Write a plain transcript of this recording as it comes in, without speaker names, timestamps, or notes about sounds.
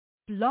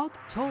Blog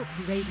Talk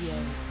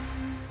Radio.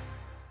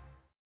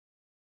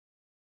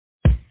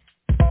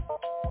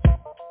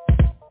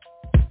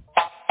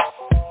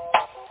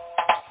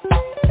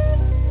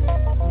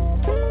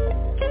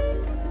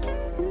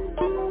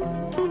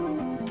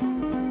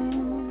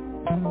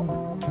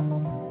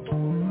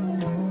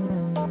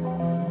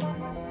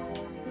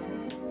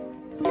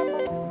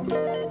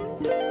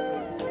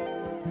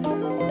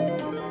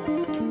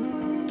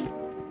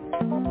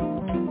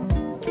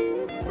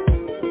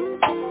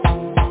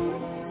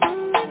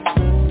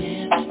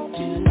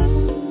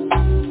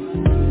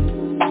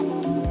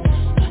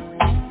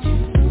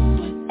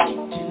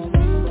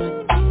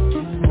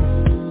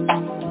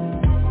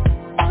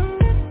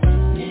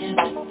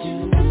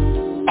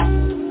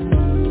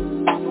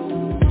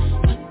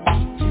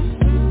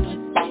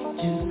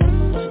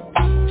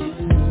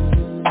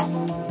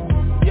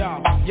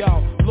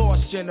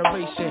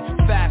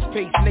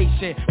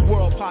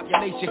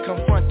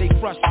 Confront their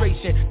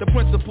frustration. The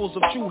principles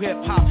of true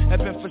hip-hop have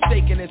been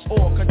forsaken. It's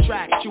all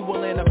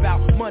contractual and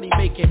about money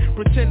making.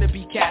 Pretend to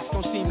be cats,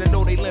 don't seem to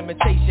know their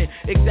limitation.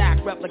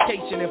 Exact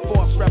replication and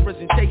false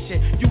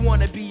representation. You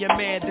wanna be a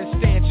man, then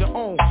stand your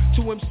own.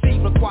 To MC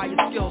require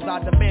skills, I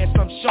demand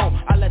some show.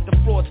 I let the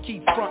frauds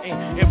keep fronting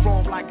and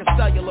roam like a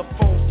cellular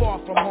phone far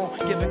from home,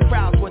 giving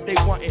crowds what they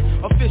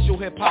wantin'. Official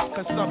hip-hop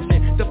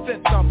consumption, the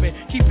fifth thumping,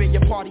 keeping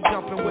your party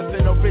jumping with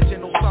an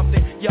original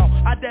something. Yo,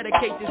 I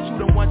dedicate this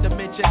to the one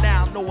dimension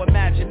now, no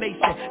imagination,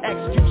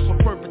 excuse for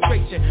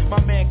perpetration. My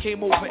man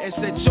came over and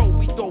said, Joe,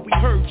 we thought we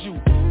heard you.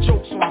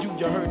 Jokes on you,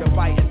 you heard of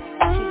biting.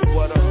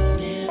 What up?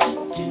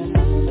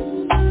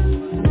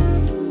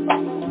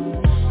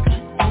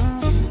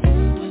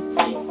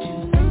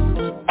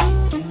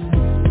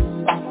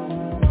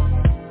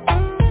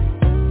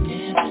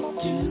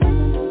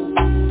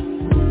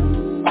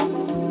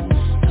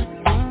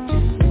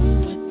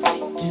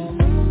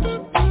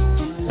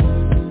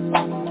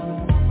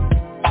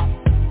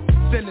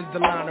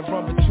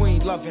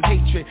 Love and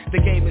hatred, the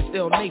game is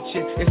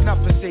ill-natured, it's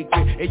nothing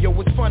sacred. And yo,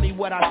 it's funny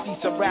what I see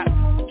some rap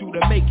do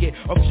to make it.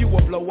 A few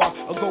will blow up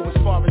or go as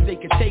far as they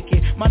can take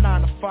it. My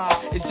 9 to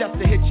 5 is just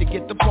to hit you,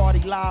 get the party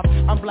live.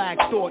 I'm Black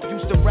Thought,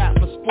 used to rap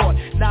for sport.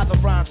 Now the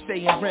rhymes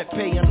staying rent,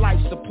 paying life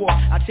support.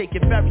 I take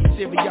it very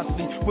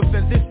seriously.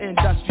 Within this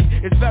industry,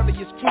 it's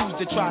various crews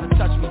that try to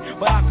touch me,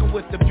 but I come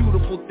with the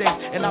beautiful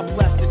things, and I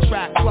bless the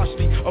track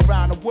flushly.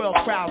 Around the world,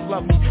 crowds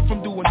love me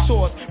from doing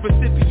tours.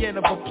 Recipient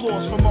of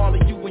applause from all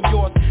of you and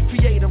yours.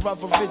 Creator of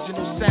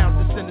original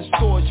sounds that's in the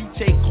stores you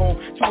take home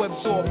to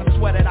absorb and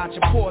sweat it out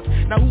your pores.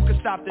 Now who can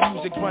stop the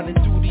music running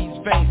through these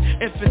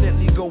veins?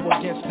 Infinitely go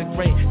against the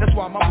grain. That's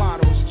why my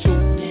motto is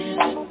true.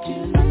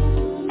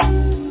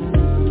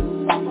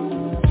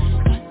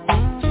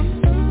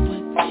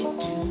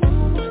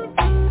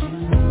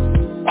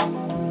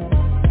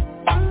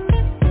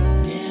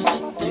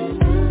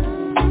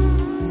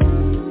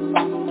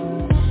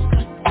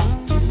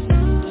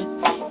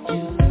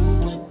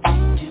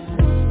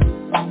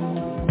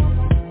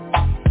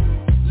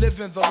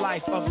 The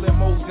life of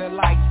limos and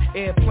lights,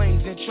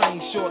 airplanes and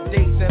trains, short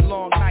days and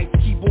long nights,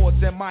 keyboards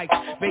and mics,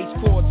 bass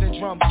chords and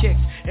drum kicks.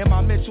 In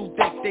my mental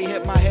deck, they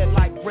hit my head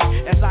like brick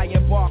as I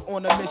embark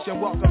on a mission.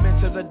 Welcome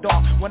into the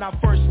dark. When I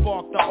first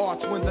spark the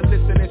arts, when the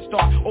listening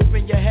start,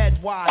 open your head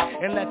wide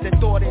and let the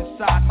thought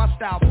inside. My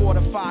style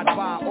fortified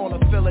by all of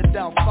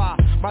Philadelphia.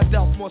 My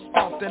delf more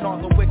stealth than all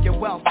the wicked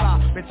wealth high.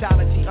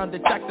 Mentality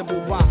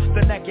undetectable by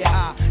the naked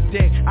eye.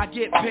 Dig, I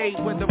get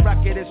paid when the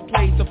record is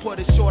played. To put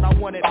it short, I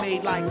want it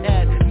made like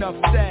Ed. Enough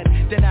said.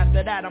 Then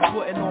after that, I'm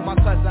putting on my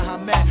cousin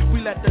Hamed.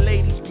 We let the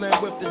ladies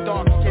blend with the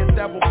dark skin,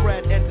 devil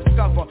bread, and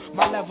discover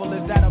my level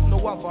is that of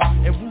no other.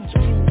 And Roots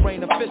crew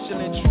reign official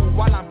and true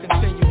while I'm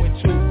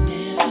continuing to.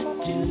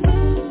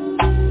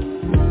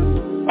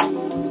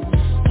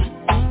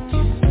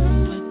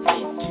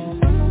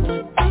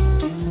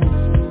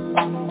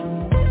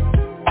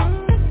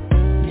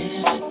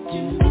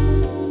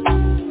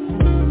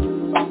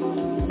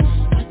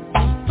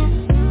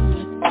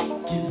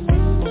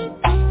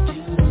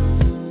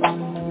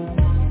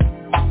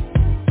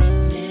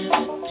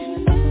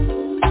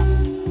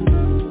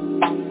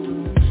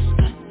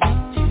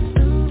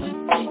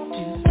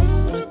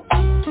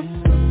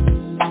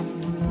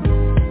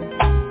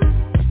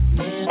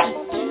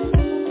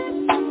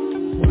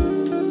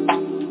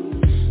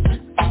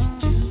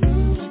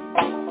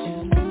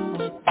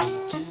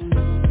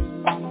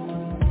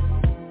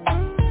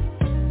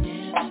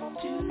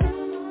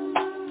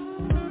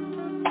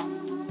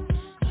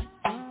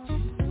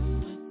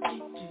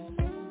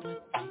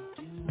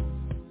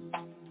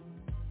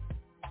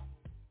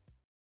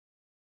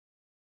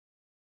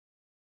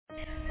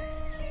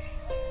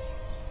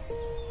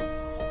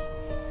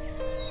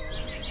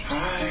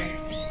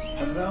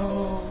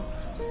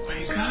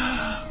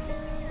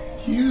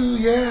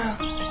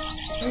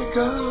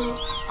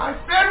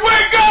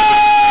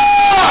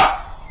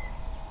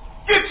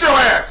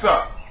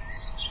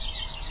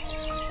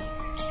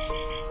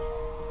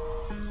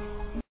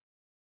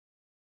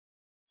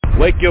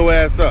 Wake your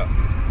ass up.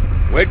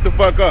 Wake the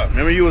fuck up.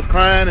 Remember you was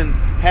crying and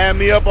had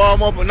me up all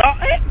month? No,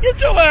 hey, get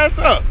your ass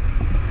up.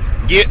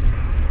 Get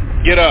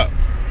up.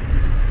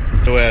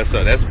 Show ass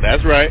up.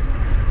 That's right. All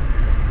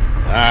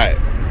right.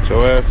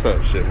 Show ass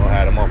up. Shit, we'll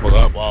have them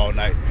motherfucker up all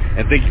night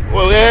and think,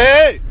 well,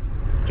 hey,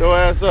 show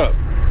ass up.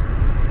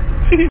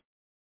 Wake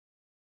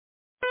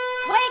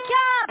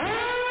up!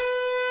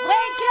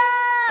 Wake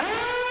up!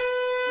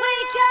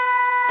 Wake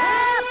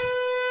up! Wake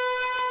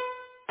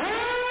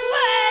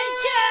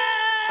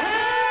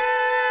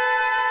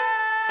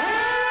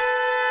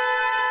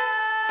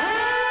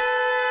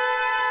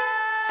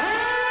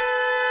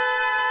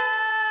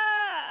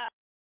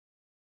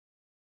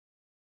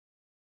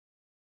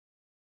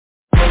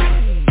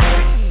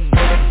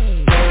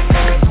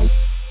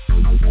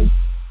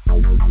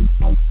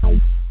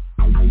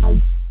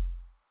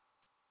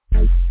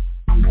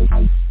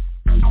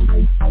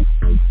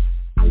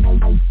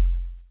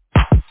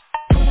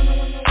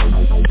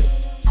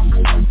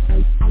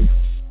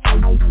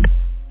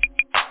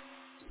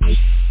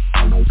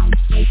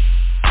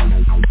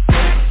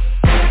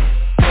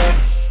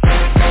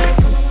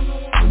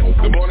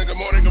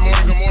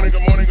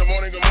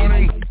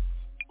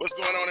What's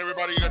going on,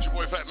 everybody? You got your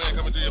boy Fat Man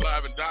coming to you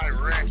live and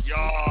direct,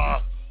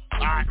 y'all.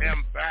 I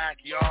am back,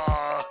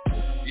 y'all.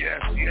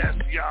 Yes,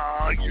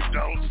 y'all. You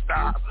don't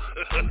stop.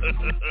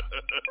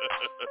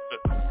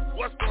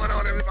 What's going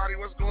on, everybody?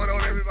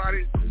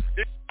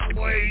 It's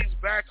Boy's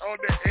back on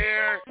the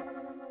air.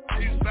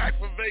 He's back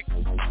from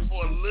vacation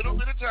for a little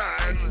bit of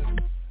time.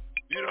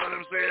 You know what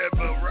I'm saying?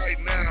 But right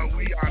now,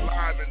 we are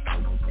live in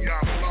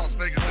Las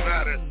Vegas,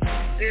 Nevada.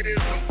 It is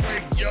the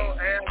Wake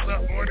Your Ass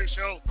Up morning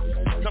show.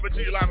 Coming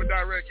to you live and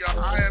direct, y'all.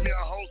 I am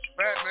your host,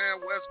 Fat Man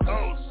West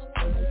Coast.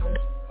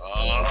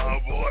 Oh,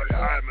 boy.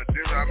 I'm in a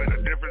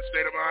different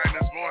state of mind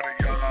this morning,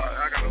 y'all.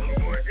 I got a little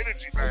more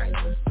energy back.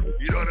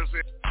 You know what I'm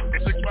saying?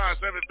 It's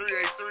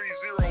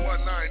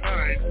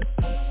 657-383-0199.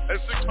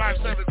 That's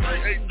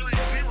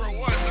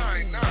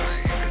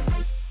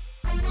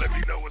 657-383-0199. Let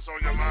me know what's on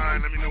your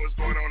mind. Let me know what's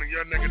going on in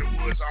your neck of the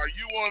woods. Are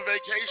you on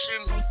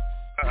vacation?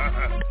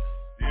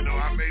 You know,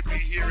 I may be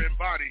here in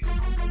body, but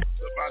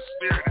my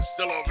spirit is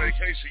still on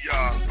vacation,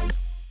 y'all.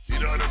 You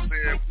know what I'm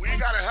saying? We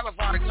got a hell of a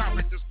topic on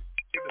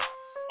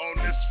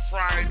this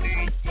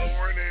Friday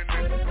morning.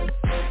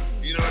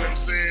 You know what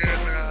I'm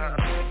saying?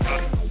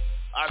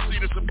 I see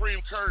the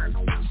Supreme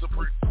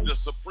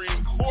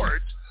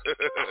Court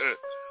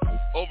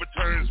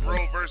overturns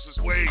Roe versus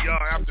Wade,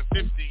 y'all, after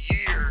 50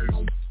 years.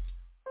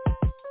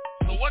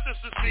 So what does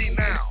this mean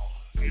now?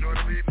 You know what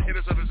I mean? Hit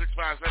us up at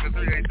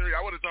 657-383.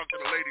 I want to talk to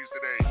the ladies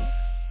today.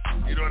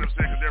 You know what I'm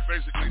saying? Because they're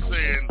basically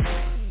saying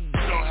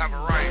you don't have a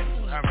right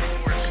to have an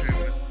abortion.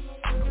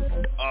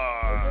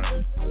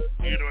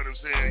 You know what I'm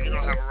saying? You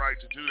don't have a right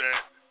to do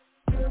that.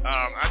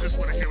 I just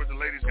want to hear what the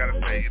ladies got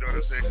to say. You know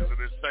what I'm saying? Because it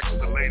affects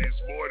the ladies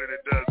more than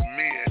it does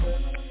men.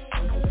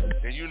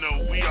 And you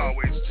know we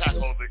always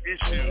tackle the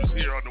issues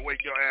here on the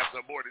Wake Your Ass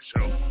Up morning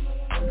show.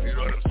 You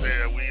know what I'm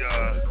saying? We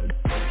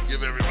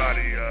give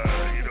everybody,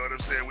 you know what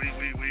I'm saying? We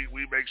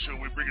make sure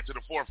we bring it to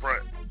the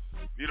forefront.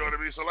 You know what I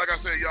mean? So like I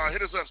said, y'all,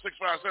 hit us up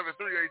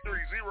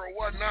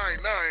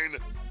 657-383-0199.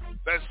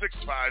 That's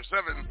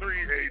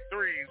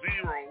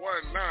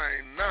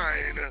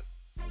 657-383-0199.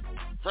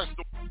 Press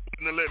the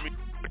button to let me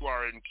know you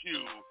are in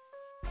queue.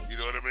 You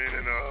know what I mean?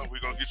 And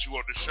we're going to get you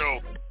on the show.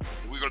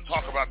 We're going to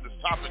talk about this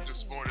topic this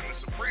morning. The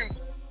Supreme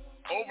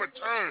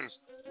overturns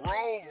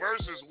Roe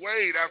versus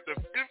Wade after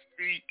 50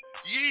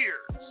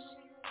 years.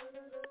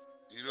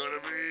 You know what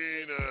I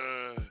mean?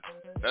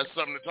 That's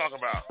something to talk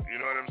about. You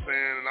know what I'm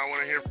saying? And I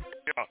want to hear from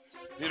y'all.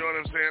 You know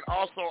what I'm saying?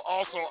 Also,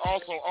 I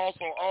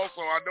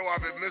know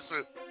I've been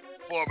missing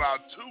for about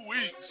 2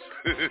 weeks.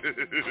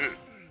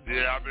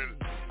 Yeah, I've been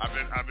on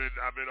the,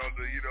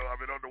 you know, I've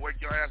been on the Wake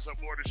Your Ass Up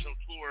morning show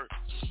tour.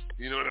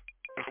 You know what I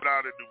mean?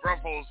 Out in New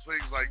Braunfels,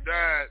 things like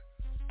that.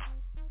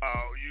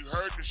 You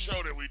heard the show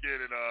that we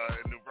did in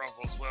New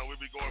Braunfels. Well, we'll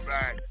be going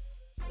back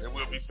and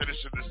we'll be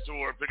finishing this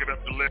tour, picking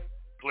up the leg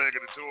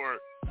of the tour.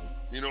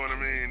 You know what I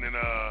mean? And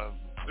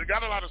we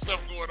got a lot of stuff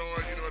going on.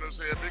 You know what I'm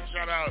saying? Big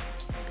shout out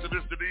to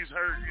Miss Denise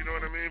Hurt. You know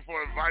what I mean? For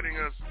inviting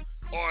us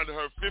on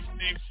her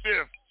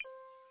 55th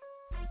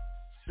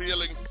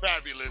Feeling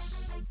Fabulous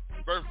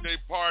birthday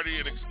party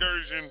and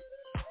excursion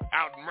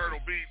out in Myrtle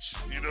Beach.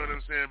 You know what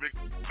I'm saying? Big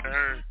to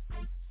her.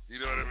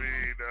 You know what I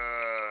mean?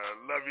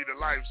 Love you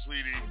to life,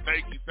 sweetie.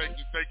 Thank you,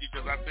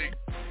 because I think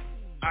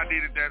I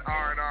needed that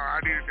R&R. I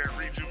needed that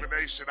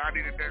rejuvenation. I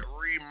needed that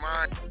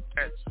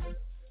re-mindset.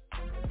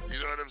 You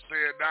know what I'm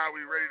saying? Now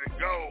we ready to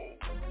go.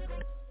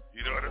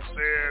 You know what I'm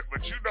saying?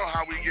 But you know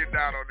how we get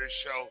down on this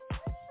show.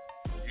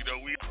 You know,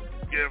 we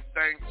give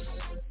thanks.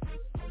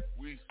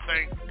 We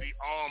thank the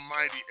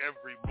Almighty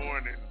every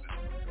morning.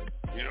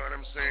 You know what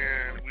I'm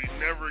saying? We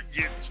never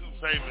get too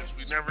famous.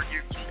 We never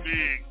get too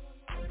big.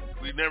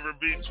 We never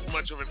be too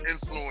much of an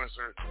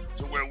influencer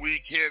to where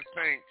we can't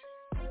thank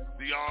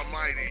the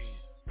Almighty,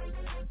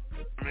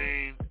 I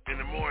mean, in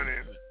the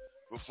morning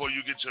before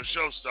you get your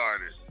show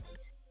started.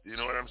 You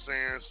know what I'm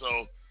saying?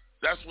 So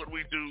that's what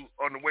we do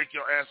on the Wake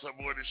Your Ass Up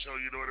morning show,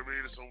 you know what I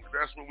mean? So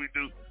that's what we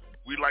do.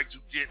 We like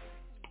to get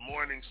the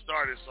morning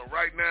started. So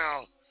right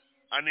now,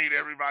 I need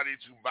everybody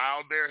to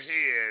bow their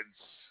heads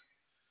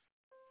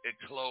and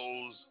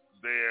close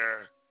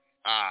their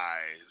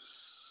eyes.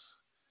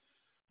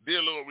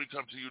 Dear Lord, we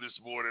come to you this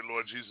morning,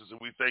 Lord Jesus, and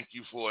we thank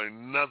you for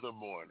another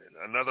morning,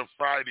 another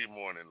Friday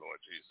morning, Lord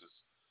Jesus.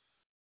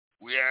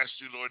 We ask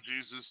you, Lord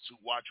Jesus, to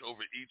watch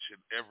over each and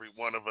every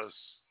one of us,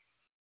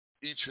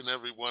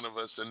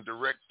 and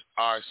direct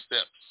our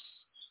steps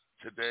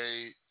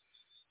today,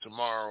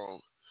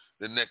 tomorrow,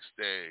 the next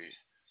day,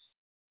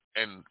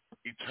 and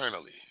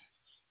eternally.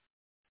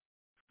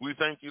 We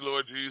thank you,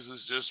 Lord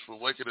Jesus, just for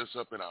waking us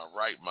up in our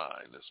right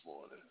mind this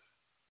morning,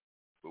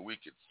 where we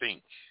could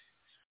think,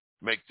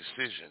 make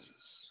decisions.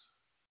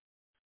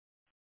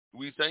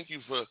 We thank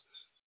you for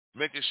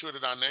making sure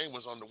that our name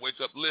was on the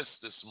wake-up list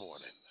this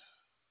morning.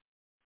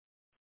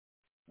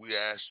 We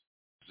ask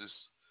this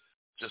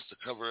just to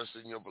cover us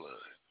in your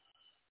blood,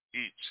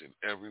 each and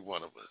every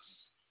one of us.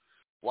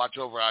 Watch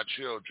over our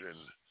children,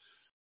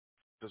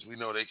 because we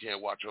know they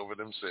can't watch over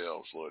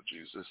themselves, Lord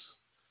Jesus.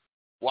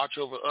 Watch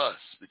over us,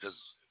 because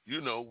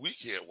you know we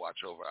can't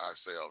watch over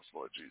ourselves,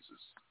 Lord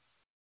Jesus.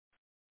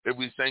 And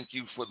we thank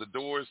you for the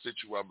doors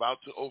that you are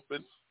about to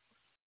open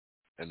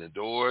and the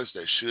doors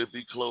that should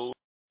be closed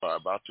are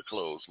about to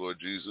close, Lord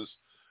Jesus,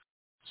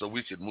 so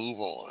we can move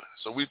on.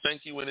 So we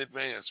thank you in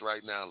advance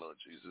right now, Lord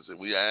Jesus, and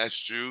we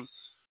ask you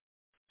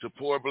to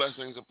pour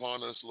blessings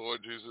upon us,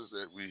 Lord Jesus,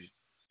 that we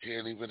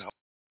can't even hope,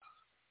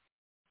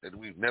 that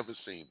we've never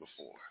seen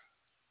before.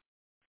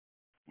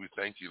 We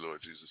thank you,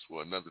 Lord Jesus,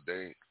 for another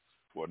day,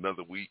 for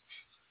another week,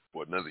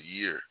 for another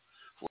year,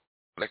 for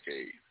a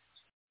decade,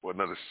 for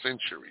another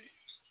century.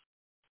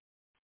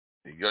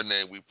 In your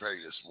name we pray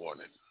this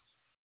morning.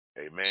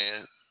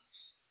 Amen,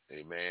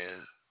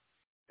 amen,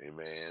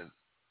 amen,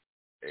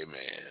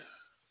 amen.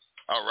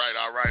 All right.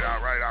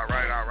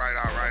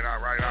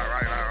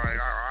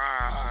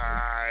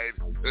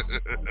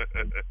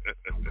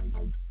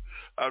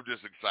 I'm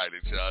just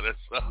excited, y'all. That's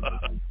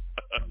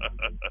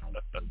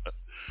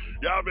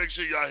y'all make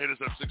sure y'all hit us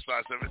up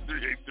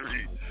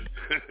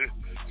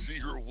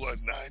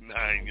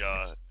 657-383-0199,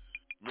 y'all.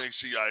 Make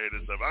sure y'all hit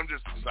us up. I'm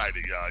just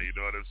excited, y'all. You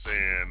know what I'm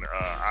saying?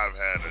 I've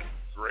had a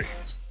great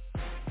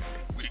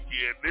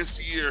weekend. This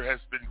year has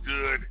been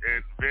good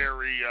and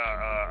very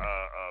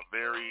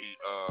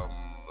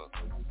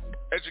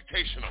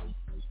educational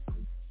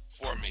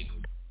for me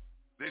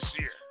this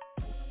year.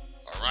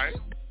 All right?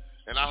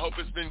 And I hope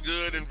it's been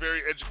good and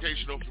very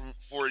educational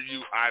for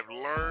you. I've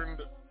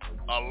learned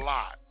a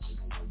lot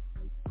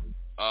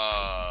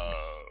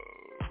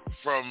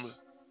from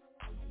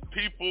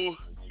people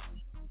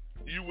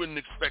you wouldn't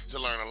expect to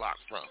learn a lot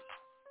from.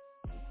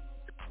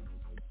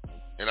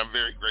 And I'm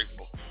very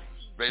grateful.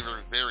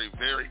 Very, very,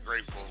 very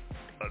grateful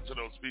to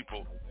those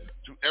people,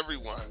 to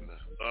everyone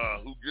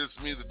who gives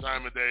me the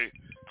time of day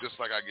just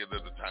like I give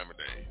them the time of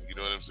day. You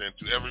know what I'm saying?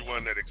 To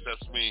everyone that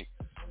accepts me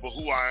for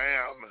who I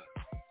am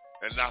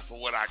and not for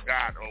what I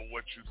got or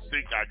what you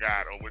think I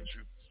got or what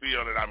you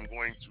feel that I'm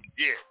going to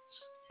get.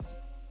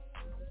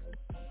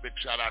 Big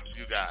shout out to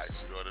you guys.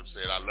 You know what I'm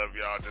saying? I love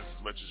y'all just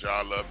as much as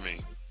y'all love me.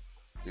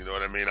 You know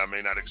what I mean? I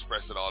may not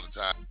express it all the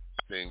time,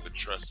 but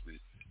trust me,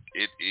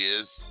 it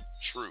is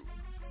true.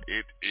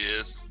 It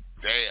is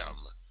damn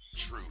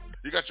true.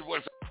 You got your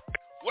boy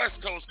West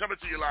Coast coming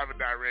to you live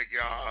and direct,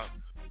 y'all.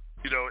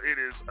 You know,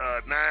 it is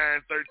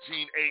 9:13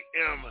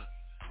 a.m.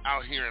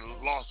 out here in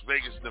Las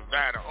Vegas,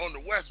 Nevada, on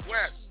the West.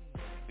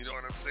 You know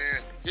what I'm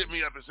saying? Hit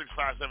me up at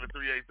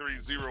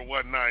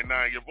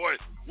 657-383-0199. Your boy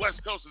West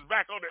Coast is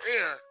back on the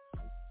air.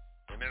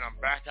 And then I'm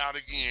back out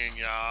again,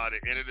 y'all, at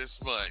the end of this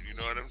month. You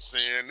know what I'm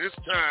saying? This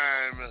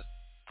time,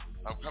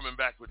 I'm coming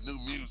back with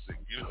new music.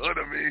 You know what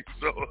I mean?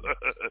 So,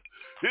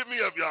 hit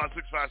me up, y'all,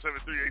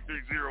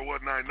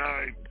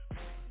 657-383-0199.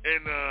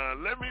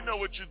 And let me know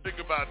what you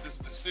think about this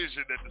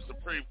decision that the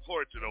Supreme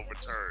Court should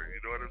overturn. You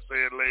know what I'm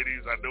saying,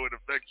 ladies? I know it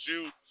affects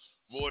you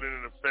more than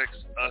it affects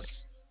us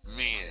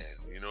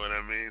men. You know what I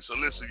mean? So,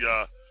 listen,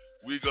 y'all,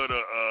 we go to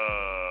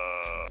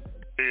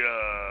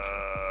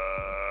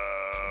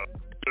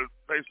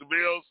pay some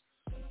bills.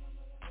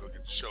 Go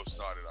get the show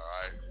started, all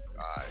right?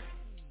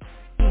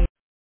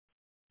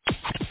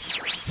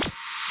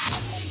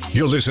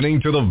 You're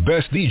listening to the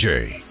best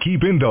DJ,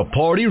 keeping the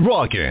party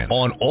rocking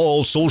on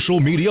all social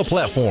media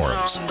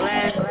platforms.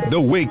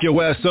 The Wake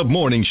Your Ass Up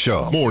Morning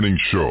Show.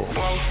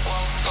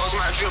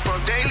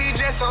 Daily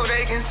just so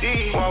they can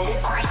see.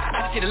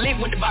 I see the link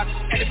with the box,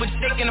 and they put the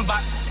stick in the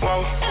box.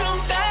 And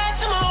I'm back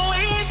to my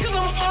ways, 'cause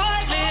I'm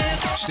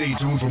heartless. Stay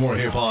tuned for more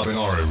hip-hop and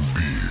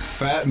R&B.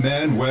 Fat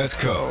Man West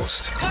Coast.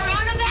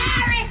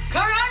 Coronavirus,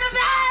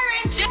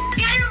 just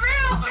get real.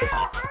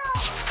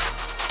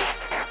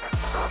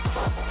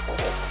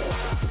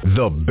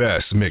 The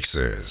best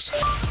mixes.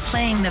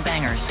 Playing the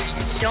bangers.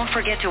 Don't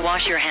forget to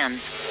wash your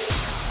hands.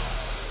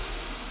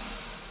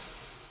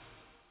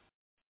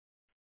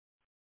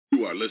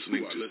 You are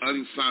listening to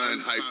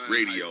Unsigned Hype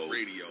Radio,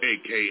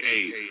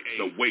 a.k.a.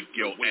 the Wake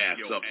Your Ass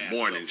Up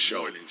Morning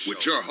Show,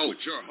 with your host,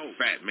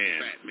 Fat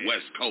Man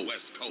West Coast,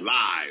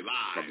 live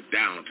from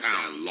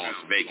downtown Las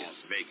Vegas.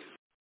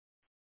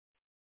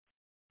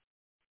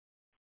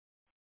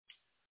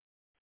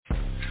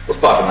 What's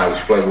poppin' tonight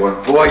with you,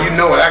 Playboy? Boy, you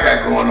know what I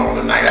got going on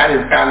tonight. I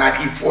just found out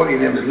E40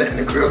 and them is letting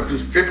the girls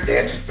do strip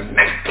dances for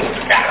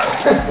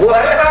 $19.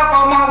 What's up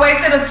on my way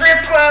to the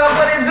strip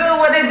club? What it do?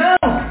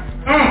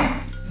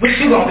 What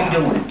you gonna be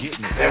doing?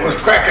 And what's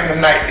cracking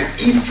tonight is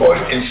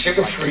E40 and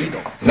Sugar Free,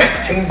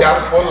 $19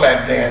 for a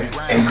lap dance.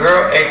 And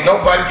girl, ain't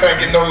nobody trying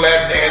to get no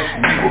lap dance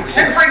from you.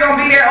 Sugar Free gonna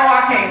be there? Oh,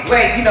 I can't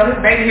wait. You know,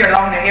 this baby here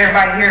longer than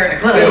everybody here in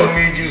the club. We'll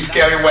need you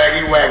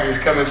scallywaggy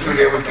waggies coming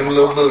through there with them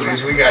little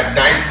booties. We got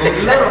nice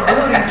booties. Little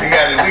booties. We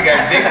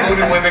got big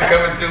booty women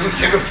coming through.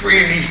 Sugar Free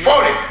and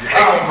E40. They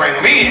gonna bring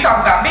them in. You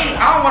talking about me?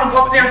 I don't wanna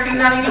go up there and see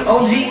none of you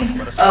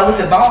OGs with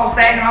the balls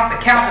sagging off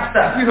the couch and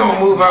stuff. You gonna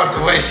move out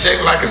the way,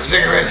 shake like a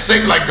cigarette,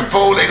 shake like the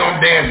pole, they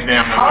gonna dance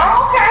down the way.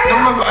 Okay.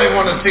 Don't nobody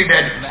wanna see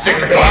that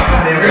 6 o'clock.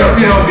 Girl,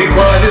 you don't be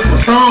quiet, this is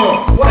a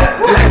song.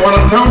 What? This is what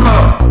I'm talking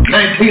about.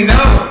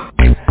 $19.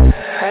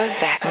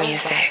 Prozac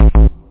music.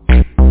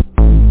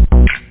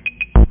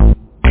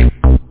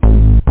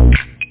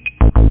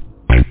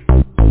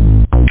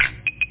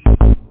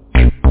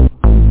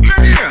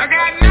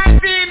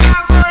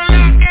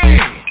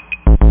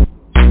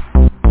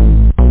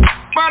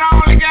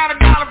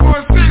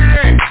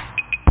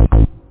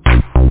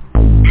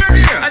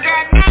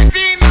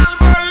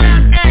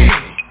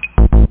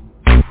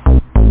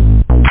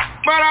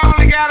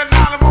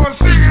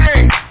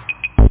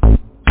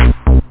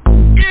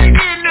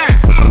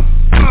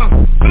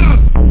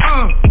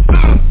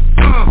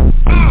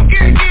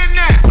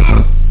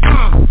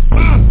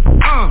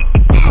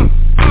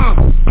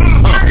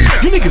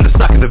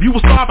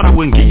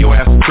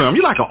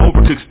 You like an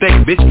overcooked steak,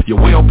 bitch. You're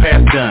well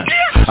past done.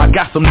 I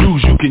got some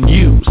news you can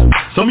use.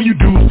 Some of you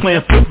dudes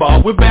playing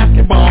football with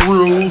basketball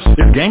rules.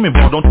 It's game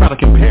involved, don't try to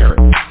compare it.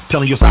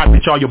 Telling your side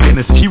bitch all your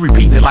business and she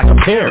repeating it like a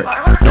parrot.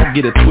 Don't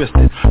get it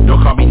twisted.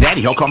 Don't call me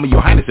daddy, don't call me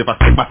your highness. If I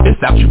stick my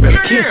fist out, you better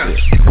kiss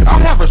it.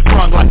 I'll have her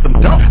sprung like some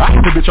dope. I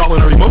have a bitch all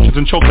in her emotions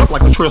and choked up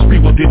like the Trail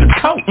Speedwell did his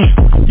coat.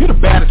 You're the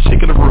baddest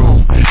chick in the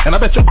room. And I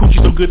bet your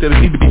coochie's so good that it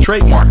need to be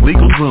trademarked,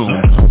 legal zoom.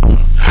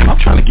 I'm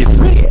trying to get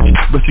rich,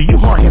 but see you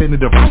hard-headed and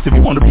divisive.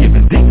 You want to be a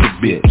vindictive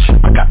bitch.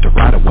 I got the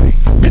right of way.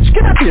 Bitch,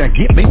 get out there and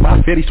get me my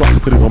fetty so I can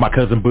put it on my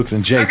cousin Books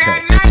and JK. I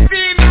got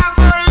 $19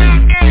 for a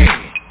lap dance,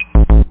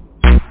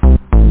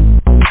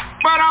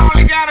 but I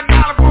only got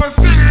 $1 for a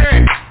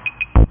cigarette.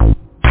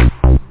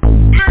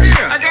 Look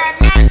here, I got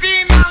 $19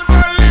 for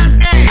a lap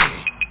dance,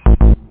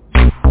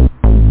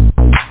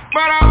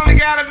 but I only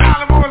got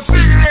 $1 for a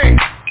cigarette.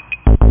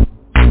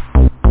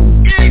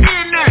 Get in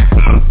that.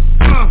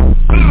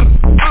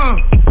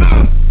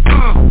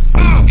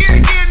 Get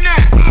in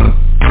that.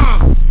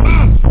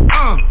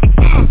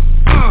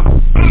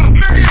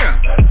 Look here.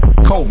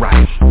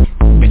 Co-write.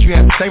 Bitch, you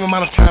had the same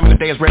amount of time in the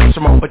day as Red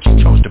Simone, but you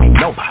chose to be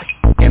nobody.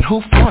 And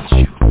who wants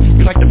you?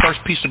 You like the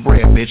first piece of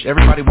bread, bitch.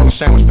 Everybody want a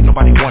sandwich, but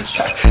nobody wants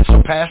you.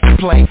 So pass the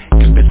plate,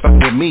 cause bitch fucking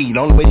with me. The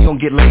only way you gon'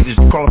 get laid is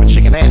to crawl up a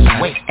chicken ass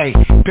and wait. Hey,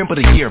 pimp of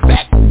the year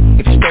back.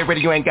 If you stay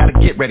ready, you ain't gotta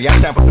get ready. I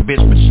stamp with the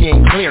bitch, but she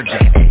ain't clear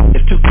yet.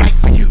 It's too tight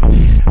for you.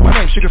 My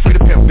name's Sugar Free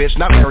the Pimp, bitch,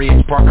 not Larry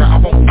H. Parker. I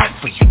won't fight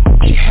for you.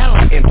 She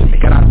hella into me.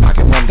 Got out of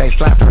pocket one day,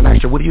 slapped her and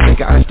asked her, what do you think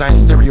of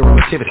Einstein's theory of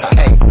relativity?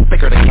 Hey,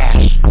 thicker than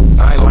cash.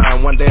 I ain't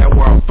lying, one day I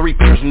wore 3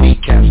 pairs of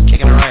kneecaps,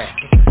 kicking her ass.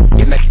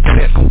 Get next to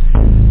this.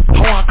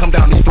 How I come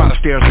down these flight of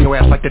stairs in your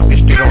ass like that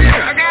bitch did on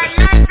there? I got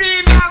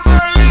 $19 for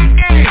a lap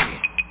dance,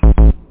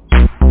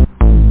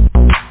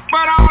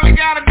 but I only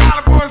got $1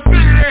 for a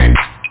cigarette.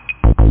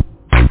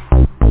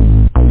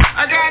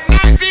 I got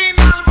 $19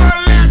 for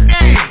a lap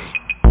dance,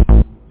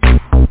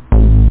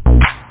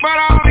 but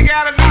I only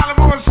got $1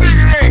 for a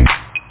cigarette.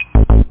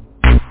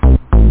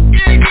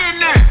 Get in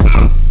that.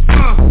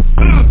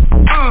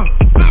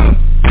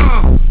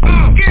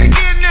 Get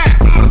in that.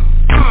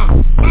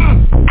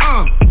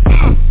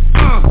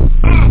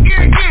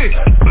 Get it.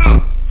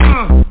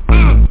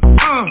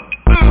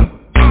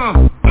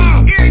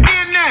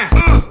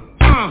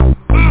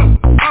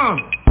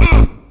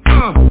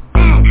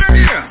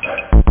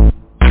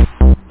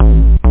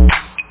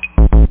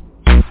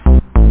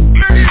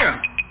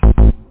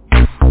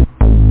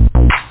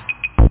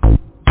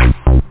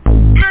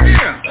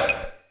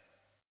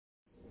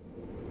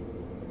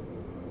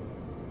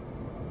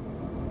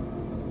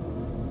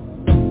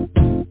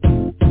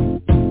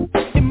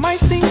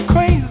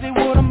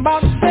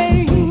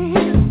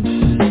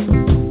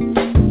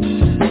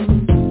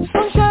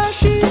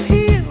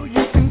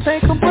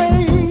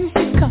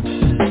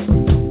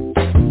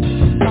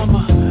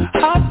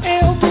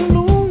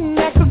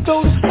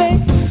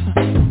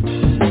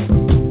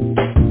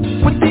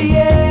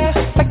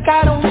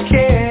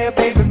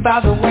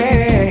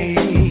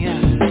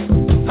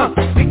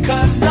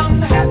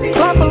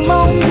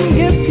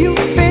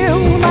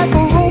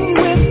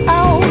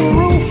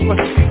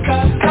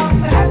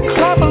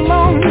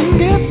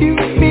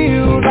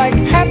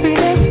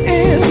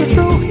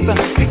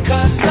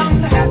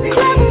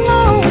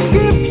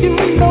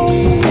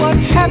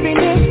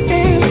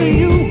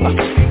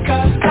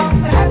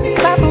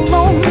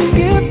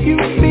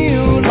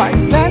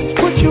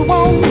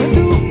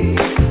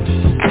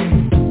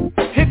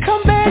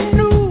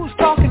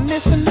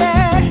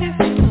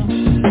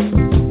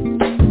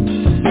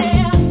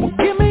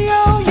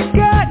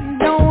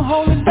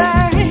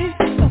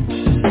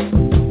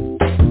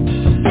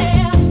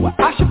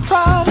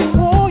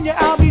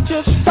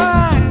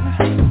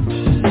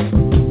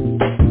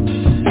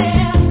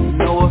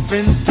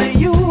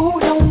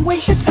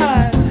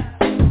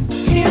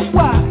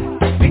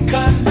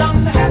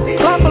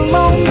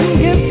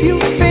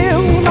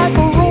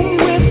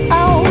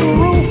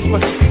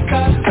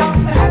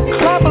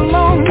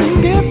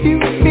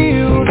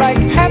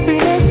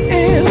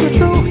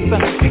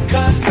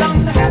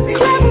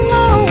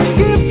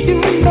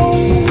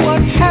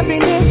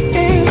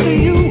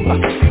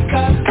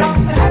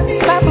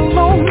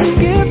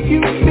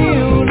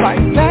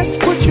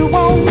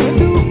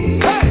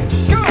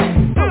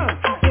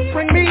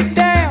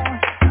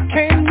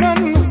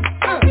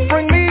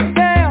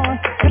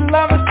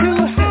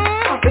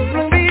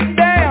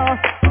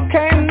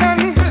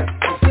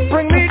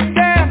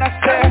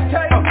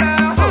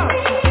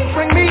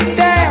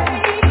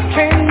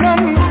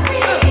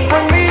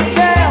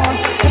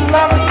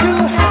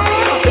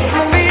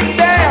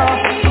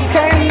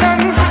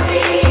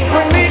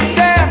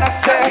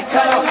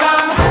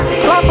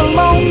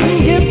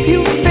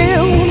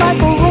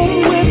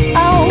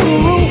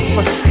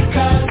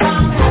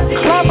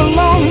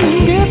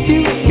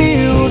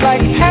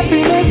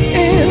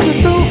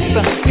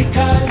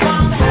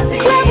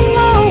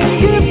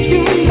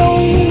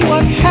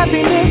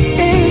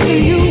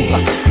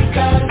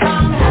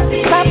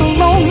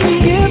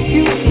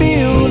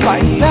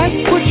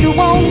 you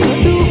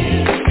wanna do.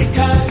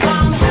 Because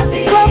I'm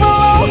happy. Clap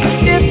along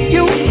if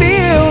you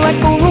feel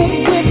like a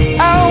room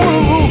without a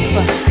roof.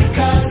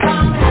 Because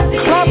I'm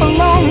happy. Clap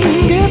along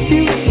if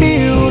you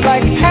feel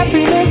like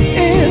happiness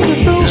is the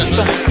truth.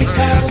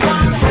 Because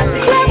I'm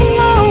happy. Clap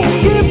along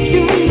if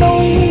you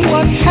know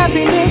what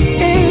happiness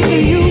is to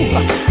you.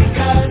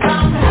 Because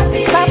I'm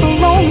happy. Clap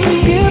along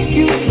if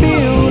you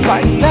feel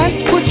like that's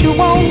what you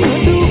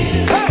wanna do.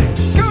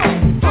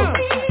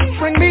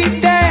 Bring me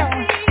down,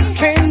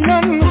 can't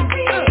none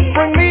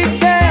bring me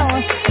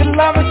down. The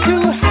love is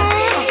too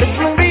high,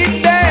 bring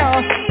me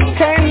down,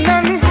 can't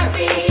none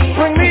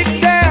bring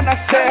me down. I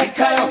said,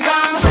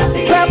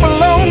 clap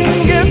along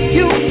if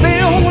you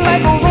feel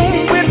like a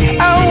room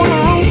without a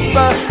roof.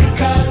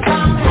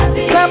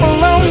 Clap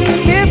along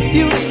if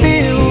you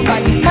feel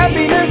like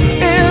happiness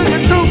is the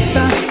truth.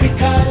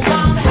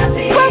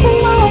 Clap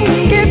along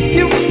if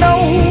you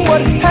know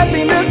what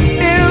happiness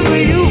is to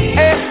you.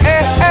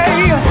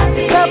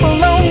 Clap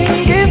along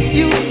if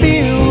you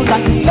feel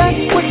like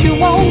that's what you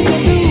want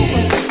to do.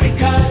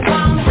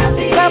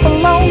 Clap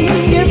along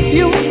if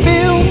you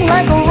feel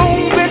like a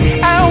room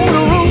without a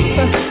roof.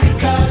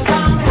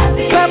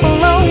 Clap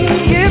along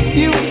if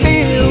you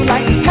feel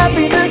like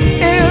happiness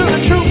is the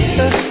truth.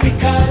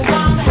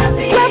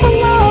 Clap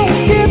along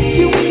if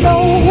you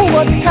know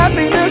what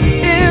happiness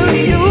is to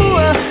you.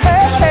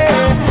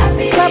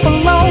 Clap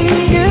along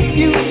if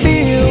you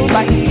feel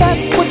like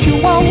that's what you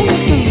want to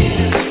do.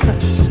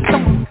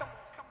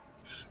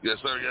 Yes,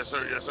 sir. Yes,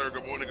 sir. Yes, sir.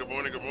 Good morning. Good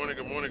morning. Good morning.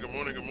 Good morning. Good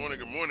morning. Good morning.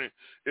 Good morning.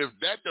 If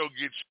that don't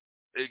get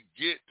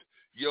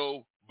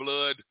your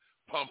blood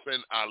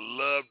pumping, I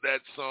love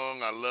that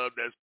song. I love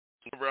that.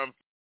 Whenever I'm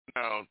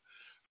down,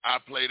 I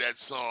play that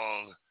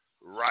song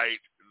right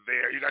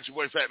there. You got your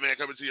boy Fat Man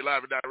coming to you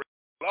live and direct,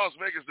 Las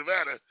Vegas,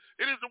 Nevada.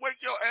 It is the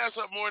Wake Your Ass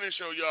Up morning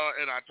show, y'all,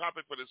 and our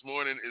topic for this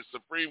morning is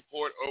Supreme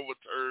Court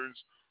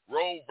overturns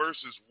Roe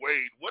versus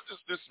Wade. What does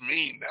this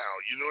mean now?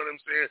 You know what I'm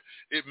saying?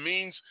 It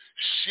means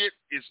shit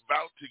is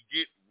about to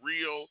get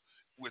real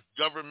with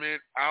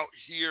government out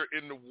here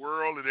in the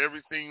world and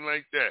everything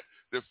like that.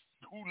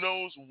 Who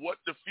knows what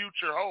the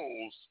future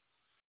holds?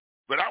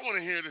 But I want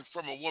to hear this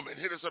from a woman.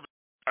 Hit us up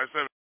at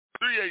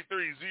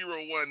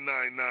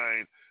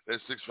 383-0199.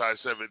 That's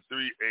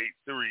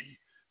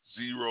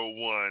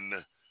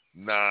 657-383-0199.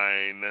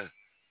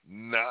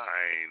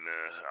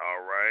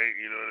 All right,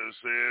 you know what I'm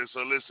saying?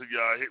 So listen,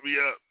 y'all, hit me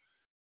up.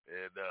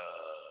 And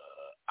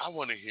I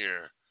want to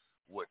hear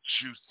what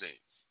you think.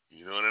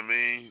 You know what I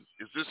mean?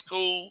 Is this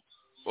cool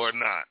or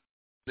not? I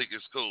think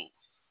it's cool.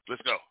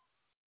 Let's go.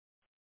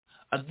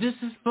 This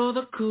is for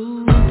the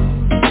cool.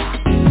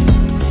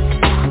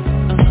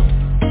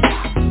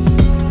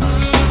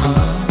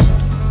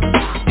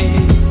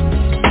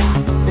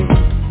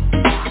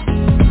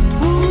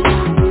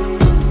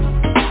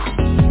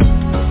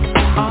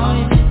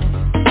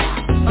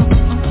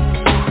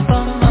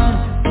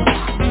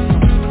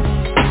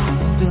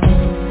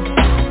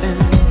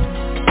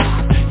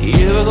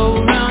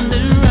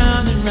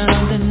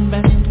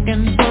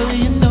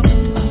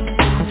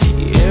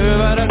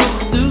 Everybody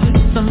goes through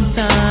this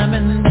sometime,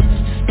 and that's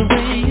the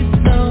way it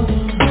goes.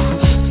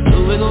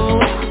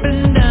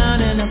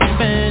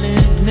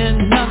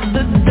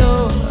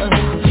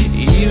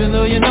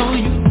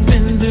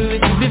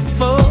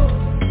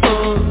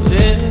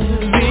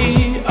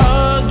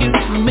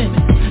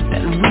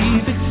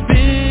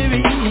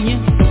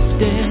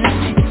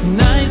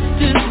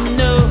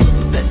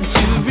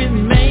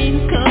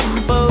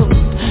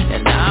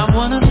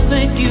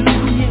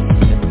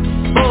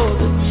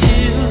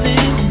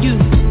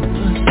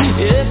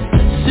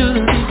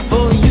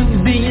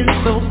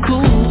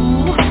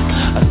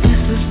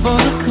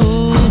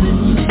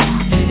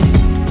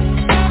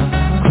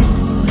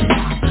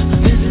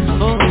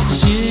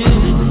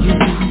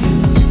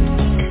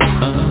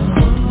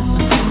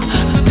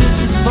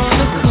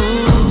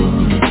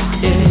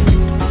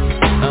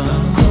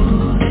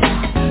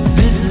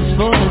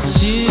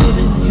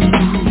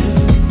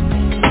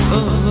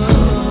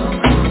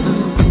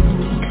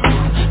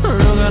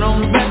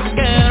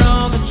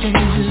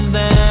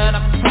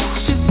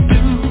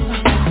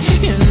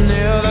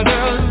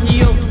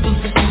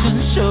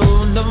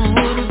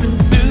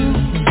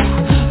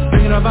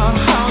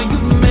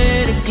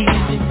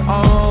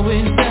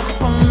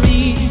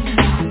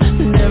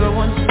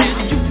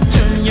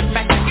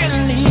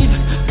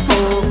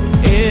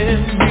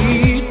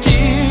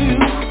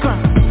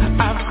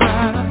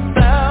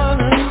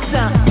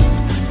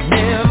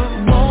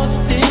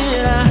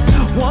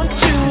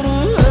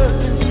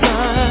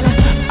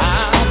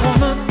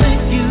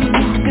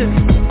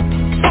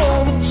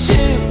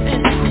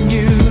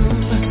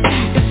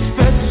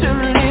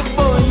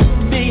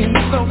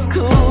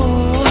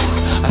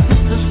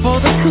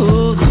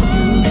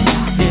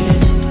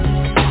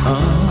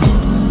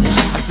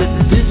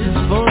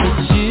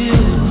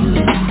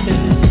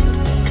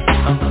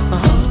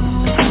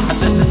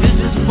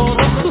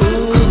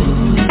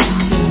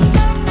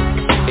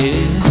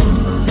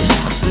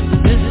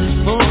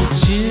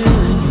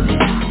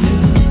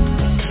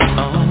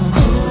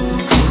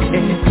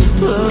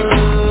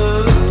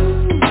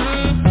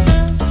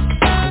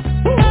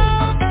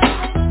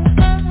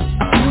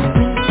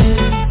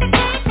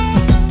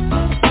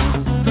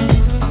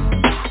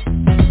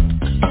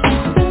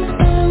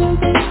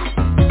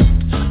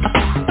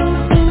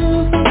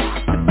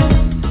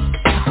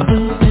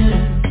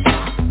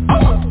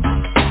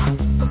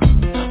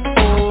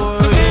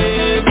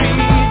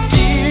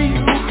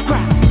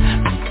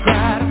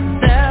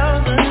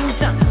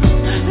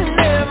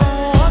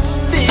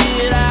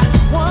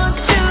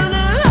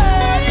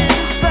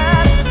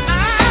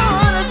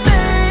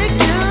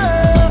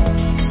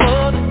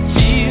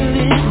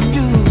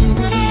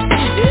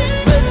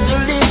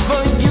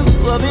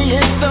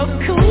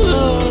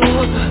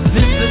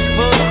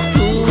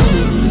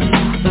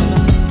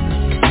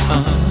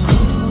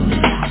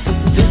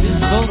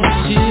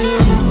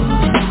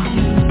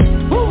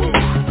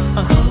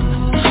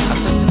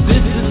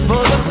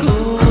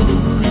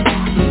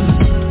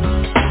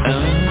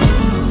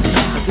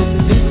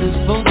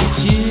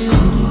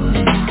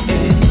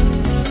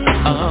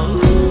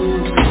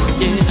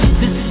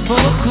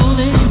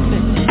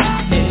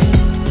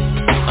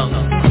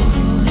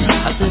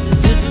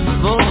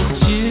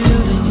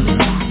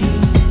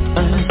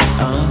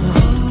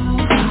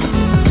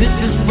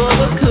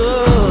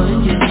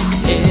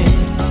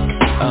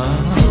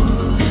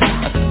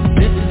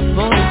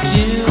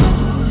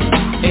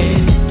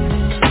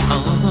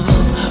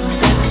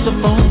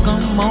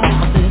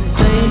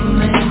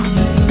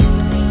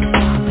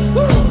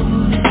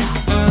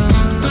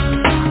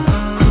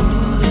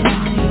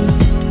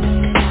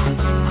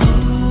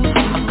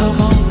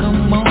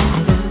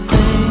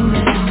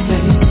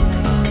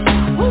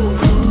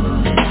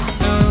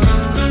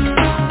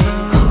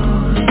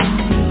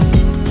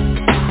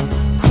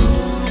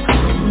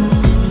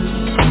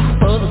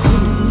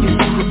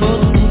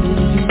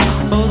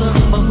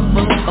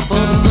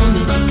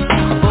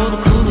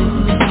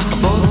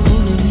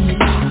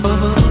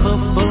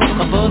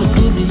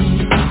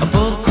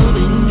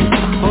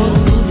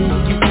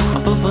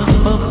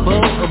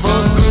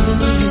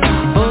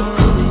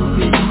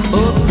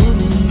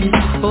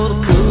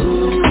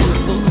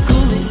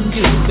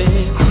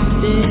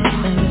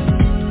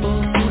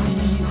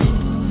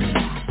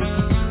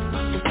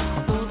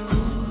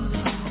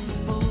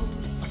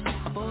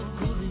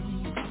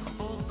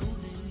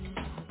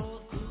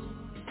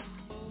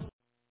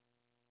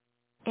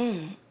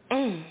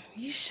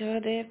 You sure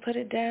did put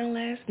it down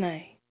last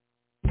night.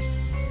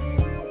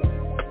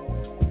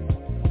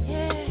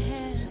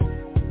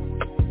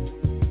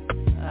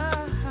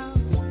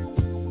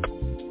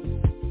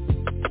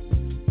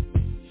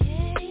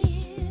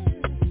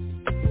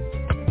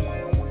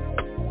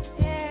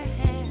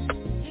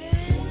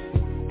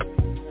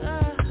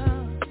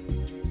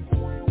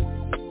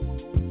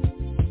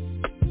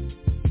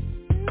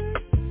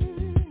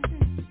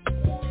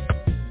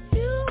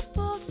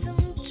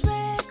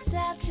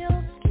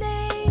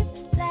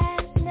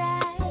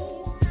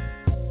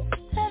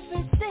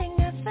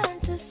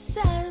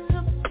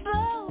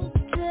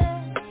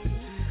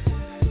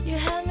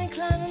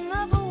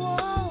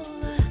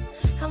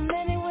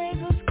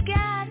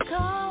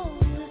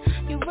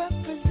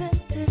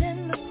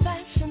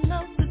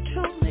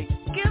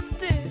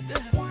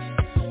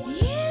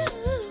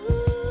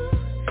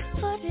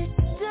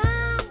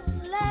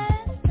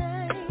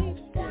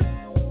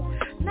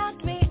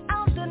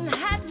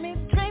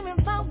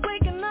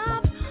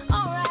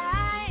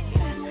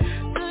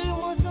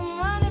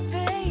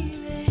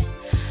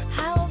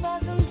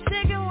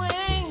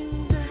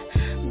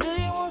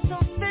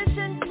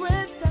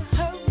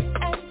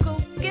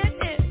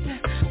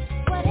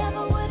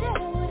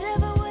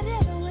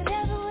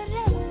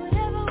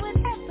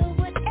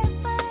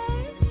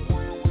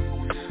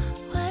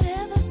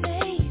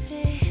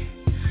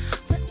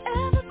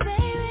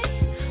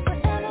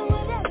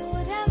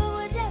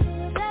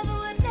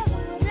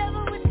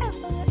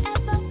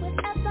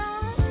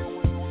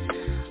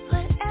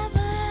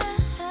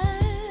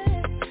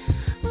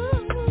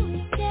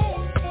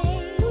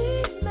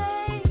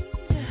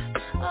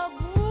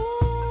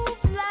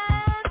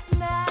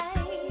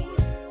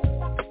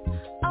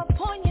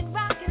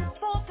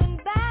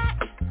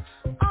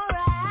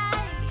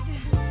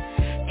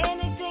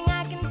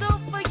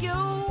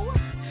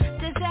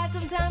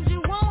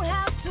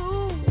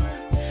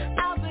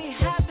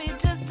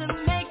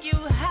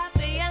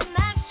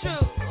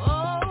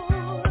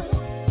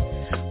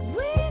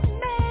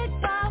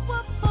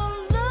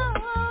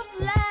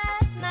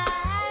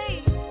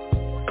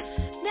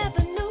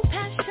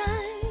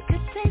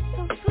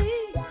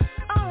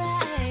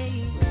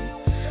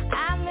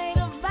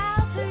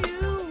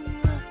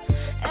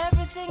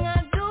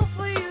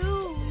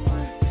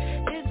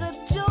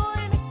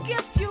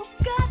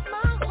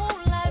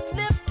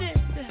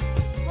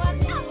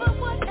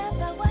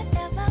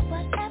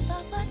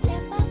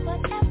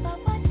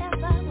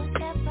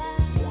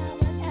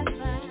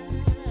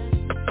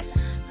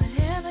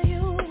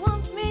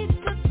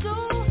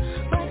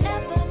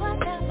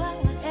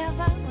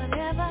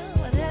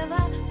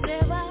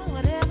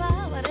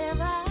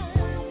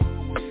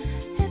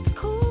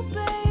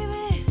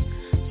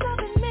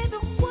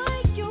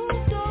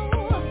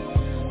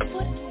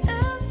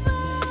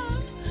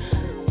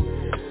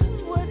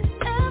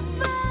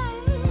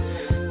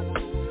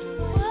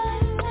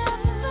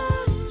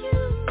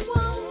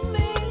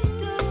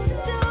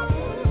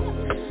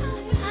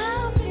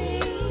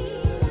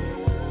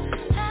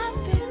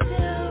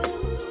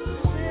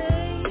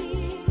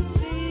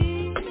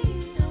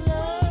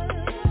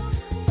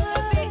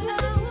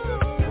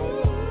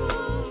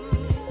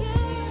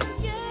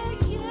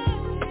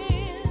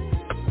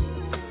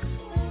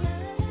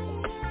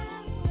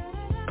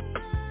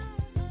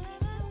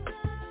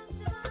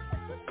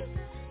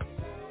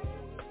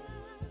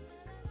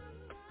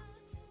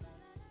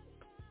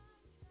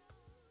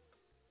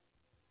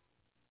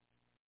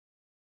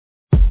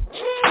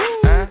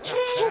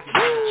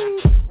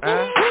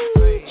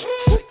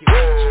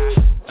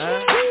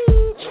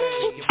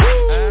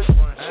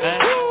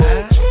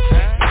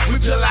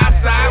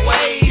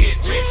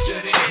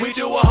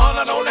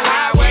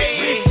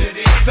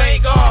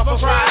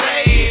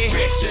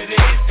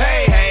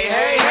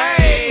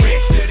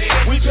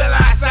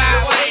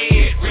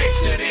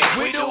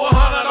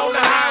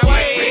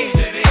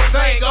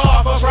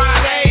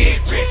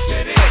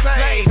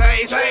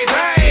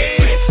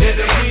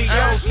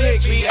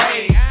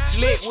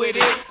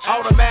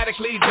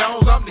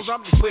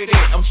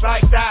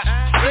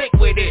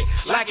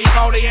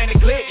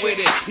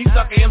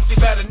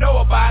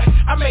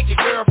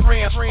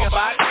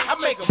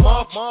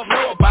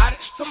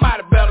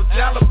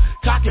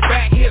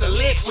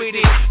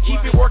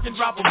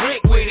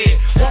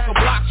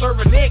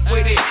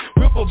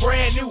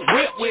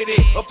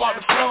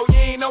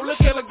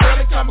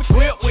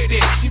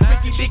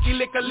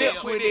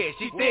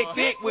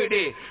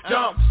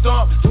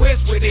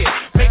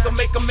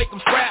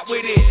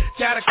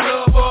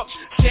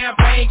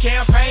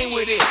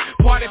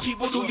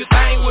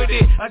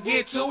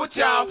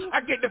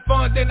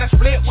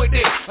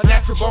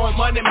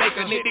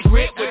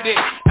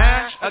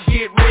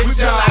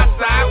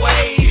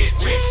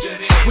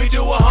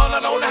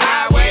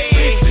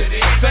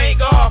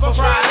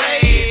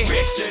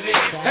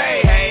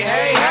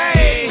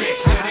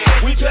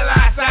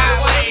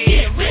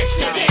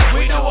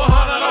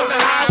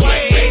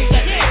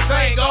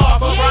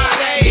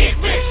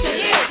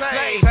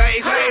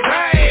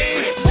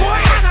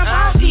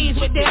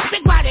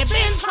 Big body,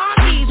 Ben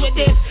Fondies with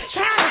this.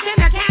 Travis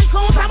in the town.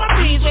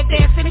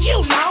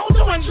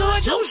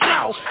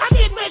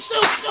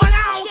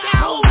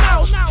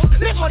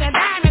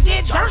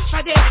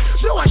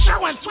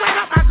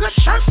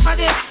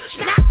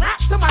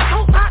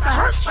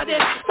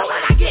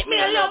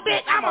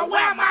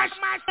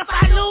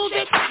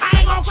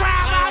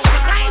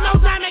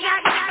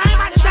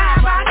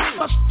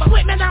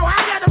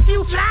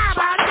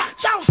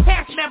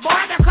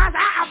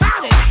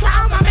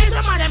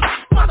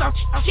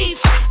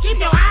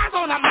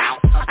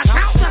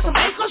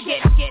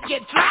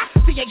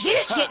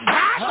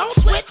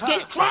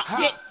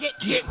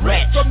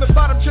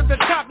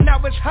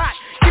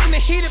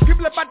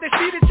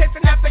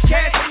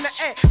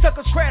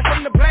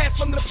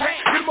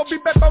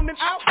 an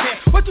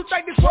outcast. What you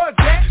think this was,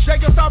 Dad? Drag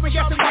your sorry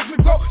ass and watch me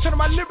grow. Turn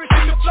my lyrics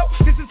in the flow.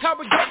 This is how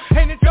it go.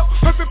 Ain't it dope?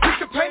 Perfect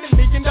picture paint, $1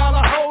 million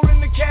hole in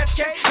the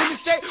cascade. In the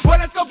shade,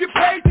 well, let's go get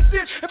paid to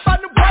this. If I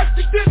knew what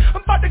you did, I'm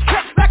about to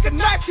cut like a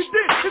knife to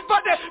this. It's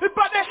about that,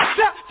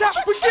 top,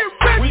 we get rich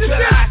to this. We to the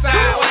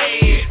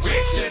highway,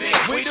 rich to this.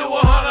 We do 100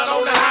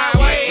 on the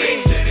highway,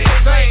 rich to this.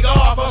 Thank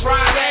God for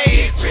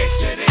Friday, rich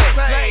to this.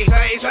 Say,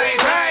 rich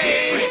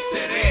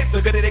to this. The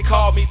good that they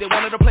called me, they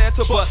wanted a plan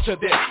to bust to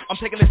this. I'm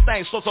taking this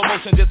thing, slow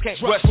motion, just can't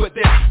rush with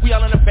this. We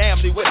all in the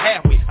family, what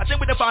have we? I think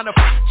we define the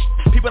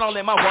people don't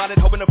let my wallet,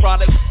 hoping the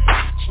product.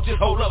 Just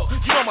hold up,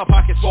 you know my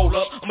pockets roll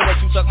up. I'ma let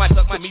you suck my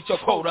meet your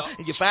quota.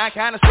 And you find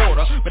kinda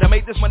sorta, but I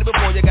made this money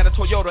before you got a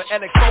Toyota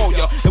LX for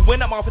ya. And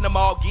when I'm off in the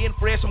mall, getting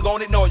fresh, I'm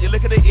gonna ignore you.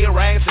 Look at the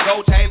earrings, the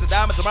gold chains, the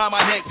diamonds around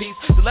my neck piece.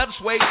 The leather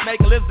suede, snake,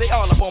 and lizards, they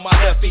all up on my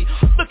left feet.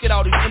 Look at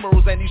all these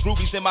emeralds and these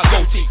rubies in my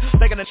goatee.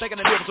 Thinking the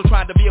difference of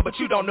trying to be, but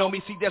you don't know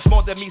me. See, that's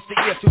more than meets the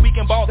ear. So we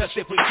can ball that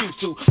shit we choose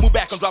to. Move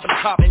back, I'm dropping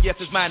the top, and yes,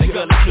 it's mine and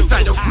girl, it's blue.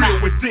 Sign your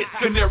grill with this,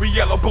 canary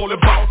yellow, bowling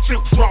ball,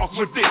 silk draws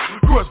with this.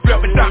 Girls,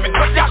 velvet diamond,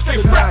 but y'all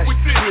can't rap with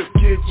this.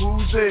 Get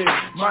woozy,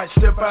 might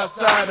step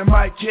outside and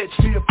might catch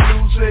me a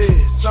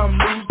floozy. Some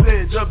lose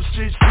it, up the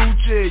streets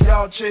Gucci.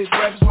 Y'all chase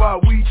rappers while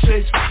we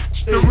chase.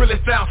 The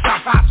realest sound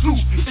south high too,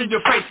 in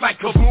your face like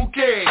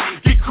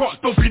kabuki. Get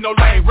caught, don't be no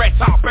lame rat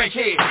top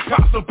bankhead.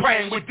 Pop some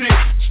pain with this.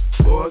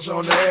 Boys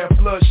on the air,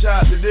 flush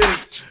out to this.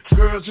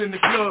 Girls in the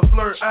club,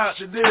 flirt out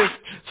to this.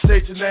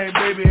 State your name,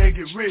 baby, and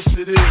get rich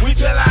to this. We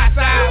tell our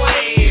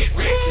sideways,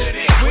 rich to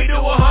this. We do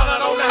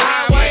 100 on the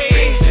highway,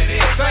 rich to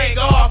this. Thank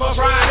God for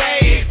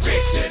Friday,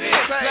 rich to this.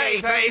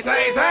 Say,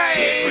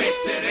 rich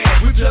to this.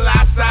 We tell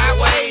our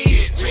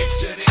sideways, rich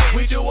to this.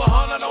 We do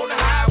 100 on the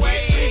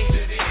highway, rich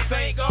to this.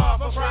 Thank God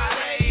for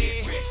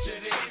Friday, rich to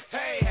this.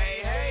 Hey,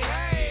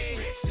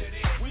 rich to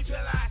this. We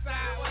tell our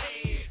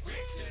sideways,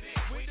 rich to this.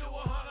 We do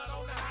 100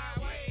 on the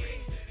highway,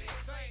 rich to this.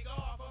 Thank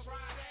God for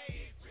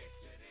Friday, rich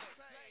to this.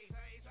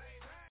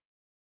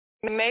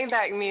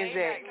 Maybach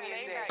music.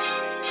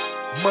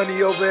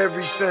 Money over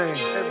everything.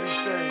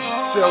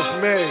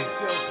 Self-made.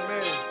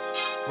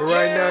 But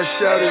right now,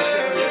 shout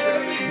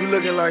it. You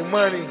looking like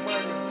money.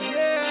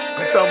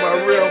 I'm talking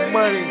about real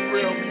money.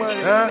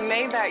 Huh?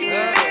 Maybach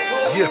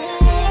music. Yeah.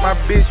 My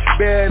bitch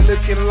bad,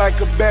 looking like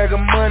a bag of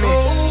money.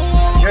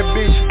 That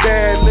bitch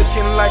bad,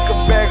 looking like a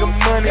bag of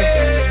money.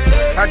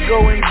 I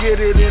go and get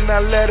it and I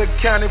let her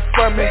count it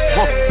for me.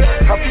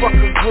 I fuck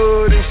her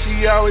good and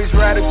she always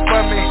ride it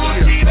for me.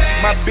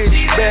 My bitch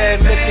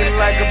bad, looking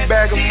like a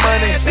bag of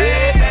money.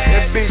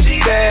 That bitch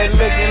bad,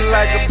 looking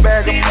like a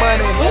bag of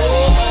money.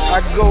 I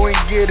go and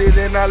get it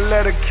and I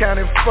let her count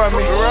it for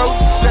me.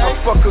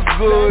 I fuck her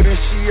good and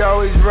she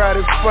always ride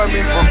it for me.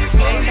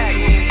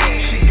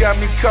 She got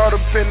me caught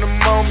up in the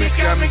moment.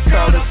 Got me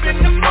caught up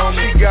in the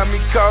moment. She got me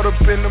caught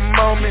up in the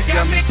moment.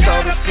 Got me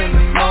caught up in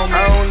the moment.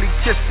 I only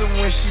kiss her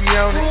when she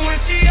on it.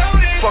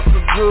 Fuck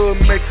her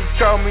good, make her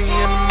call me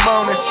in the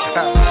morning.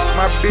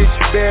 My bitch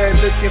bad,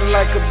 looking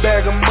like a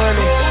bag of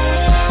money.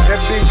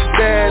 That bitch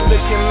bad,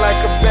 looking like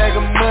a bag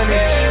of money.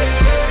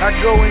 I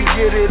go and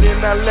get it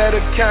and I let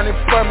her count it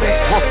for me.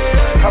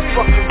 I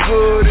fuck her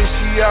good and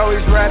she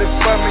always ride it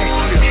for me.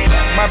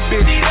 My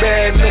bitch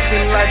bad,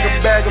 looking like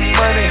a bag of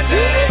money.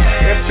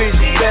 That bitch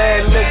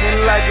bad,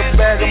 looking like a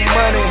bag of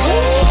money.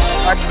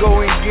 I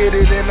go and get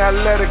it and I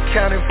let her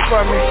count it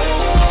for me.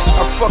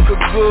 I fuck her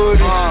good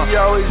and she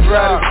always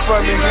ride it for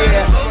me.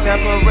 Yeah,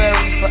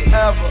 temporary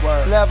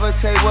forever.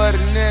 Levitate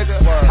with a nigga.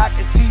 I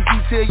can see you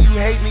till you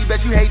hate me, but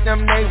you hate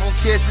them navel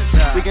kisses.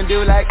 We can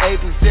do like 8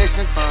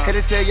 positions. Hit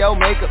it till your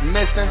makeup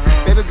missing.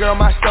 Baby girl,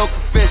 my stroke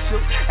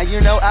official. And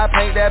you know I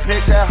paint that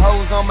picture,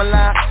 hoes on my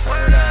line.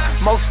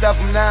 Most of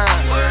them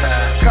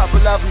 9,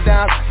 couple of them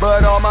down,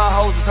 but all my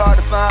hoes is hard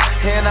to find.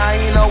 And I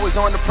ain't always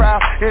on the prowl.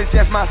 It's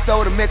just my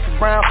soda mixed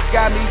brown.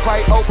 Got me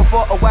quite open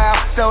for a while.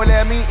 So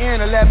let me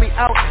in and let me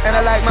out. And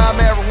I like my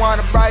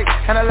marijuana bright,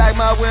 and I like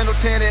my window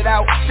tinted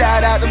out.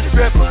 Shout out them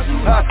strippers,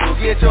 hustle,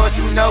 get yours,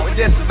 you know what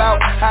this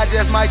about. I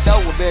just might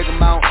throw a big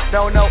amount.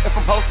 Don't know if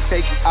I'm supposed to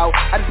take you out.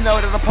 I just know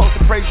that I'm supposed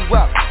to praise you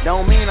up.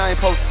 Don't mean I ain't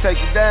supposed to take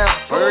you down.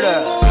 Word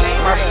up.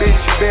 My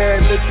bitch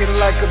bad, looking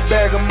like a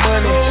bag of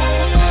money.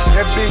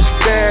 That bitch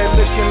bad,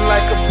 looking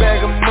like a bag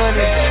of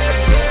money.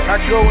 I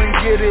go and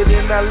get it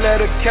and I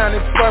let her count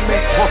it for me.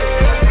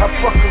 I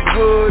fuck her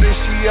good and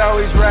she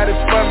always ride it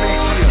for me.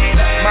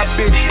 My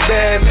bitch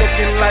bad,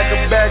 looking like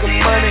a bag of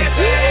money.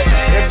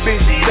 That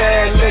bitch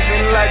bad,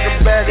 looking like a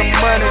bag of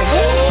money.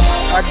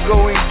 I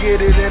go and get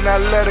it and I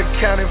let her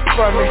count it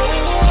for me.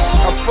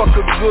 I fuck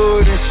her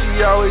good and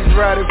she always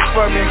ride it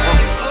for me.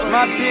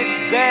 My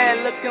bitch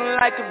bad, looking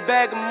like a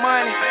bag of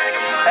money.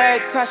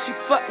 Every time she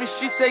fuck me,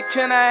 she say,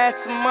 can I have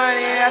some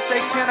money? And I say,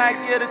 can I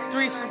get a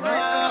threesome?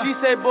 She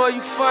say, boy,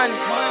 you funny.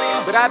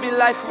 But I be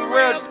like, for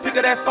real, just pick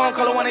up that phone,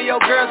 call one of your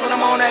girls when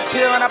I'm on that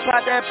pill and I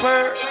pop that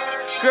purse.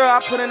 Girl,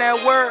 I put in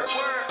that word.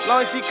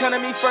 Long as she come to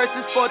me first,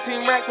 it's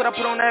 14 racks. What I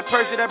put on that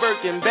purse, that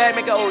Birkin bag.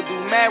 Make her old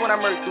dude mad when I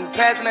murk through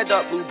passing that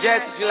dark blue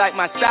jacket. She like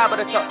my style,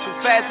 but I talk too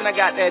fast. And I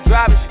got that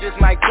drive and she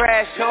just might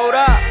crash. Hold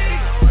up.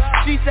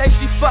 She say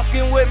she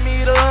fucking with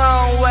me the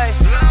long way.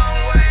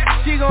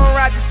 She gon'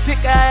 ride the dick,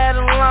 I had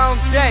a long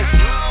day.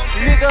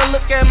 Nigga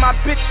look at my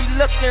bitch, she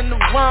looking the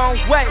wrong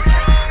way.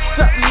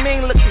 Something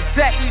ain't look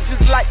exactly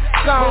just like the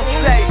song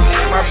say.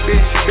 My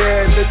bitch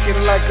bad,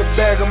 looking like a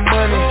bag of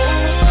money.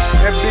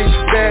 That bitch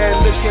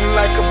bad, looking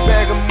like a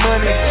bag of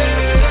money.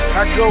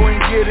 I go and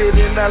get it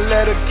and I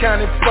let her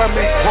count it for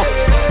me.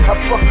 I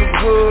fuck her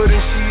good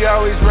and she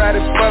always ride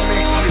it for me.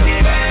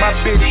 My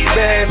bitch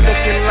bad,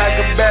 looking like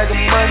a bag of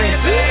money.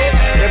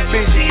 That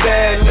bitch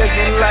bad,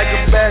 looking like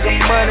a bag of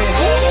money.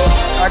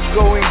 I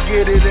go and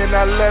get it and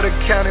I let her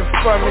count it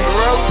for me.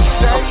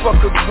 I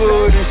fuck her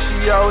good and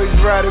she always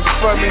ride it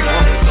for me.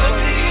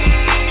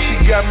 She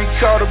got me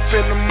caught up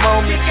in the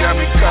moment. Got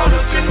me caught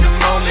up in the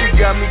moment. She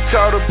got me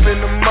caught up in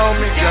the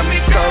moment. Got me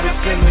caught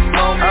up in the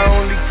moment. I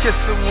only kiss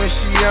her when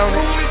she on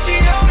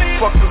it.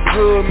 Fuck her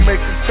good, make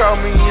her call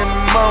me in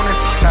the morning.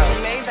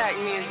 Maybach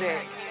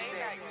music.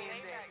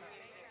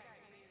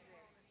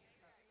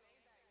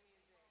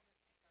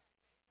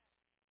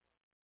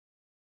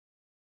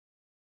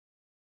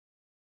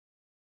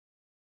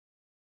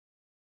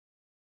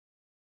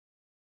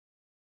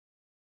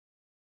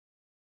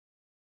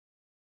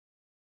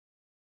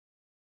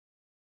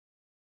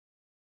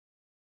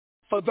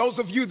 For those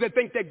of you that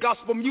think that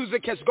gospel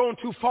music has gone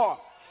too far,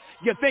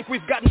 you think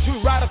we've gotten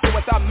too radical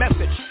with our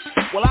message.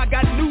 Well, I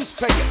got news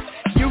for you.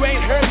 You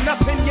ain't heard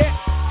nothing yet.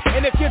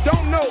 And if you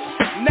don't know,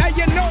 now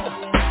you know.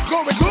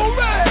 Glory, glory!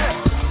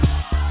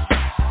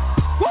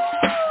 Woo!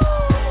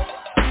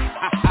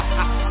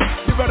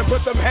 You better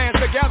put them hands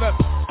together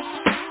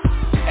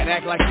and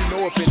act like you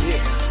know up in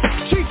here.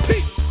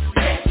 GP!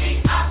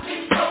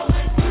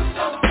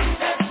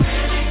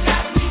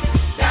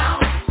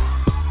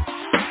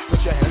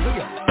 Put your hands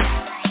together.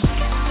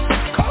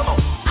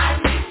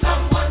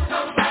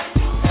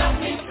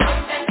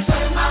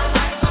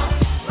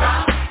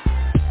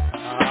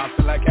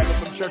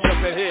 Church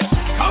up in here.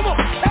 Come on. I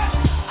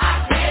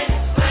can't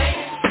explain.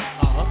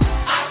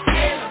 I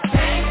can't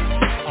obtain.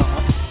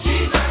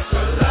 Jesus,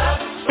 the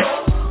love is so,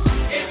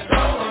 it's so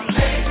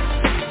amazing.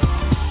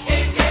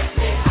 It gets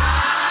me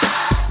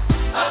high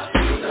up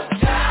to the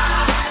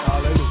sky.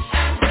 Hallelujah.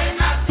 And when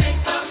I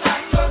think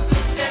about your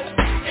goodness,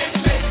 it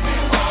makes me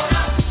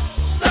wanna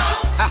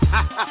stomp.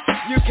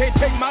 You can't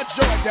take my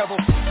joy, devil.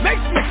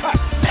 Makes me cut.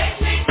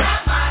 Makes me cut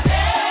my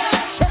head.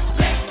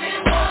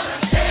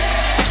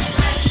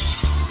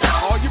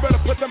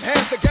 Put them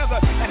hands together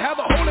and have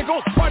a Holy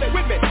Ghost party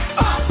with me.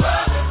 My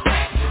brothers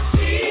make you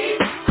see,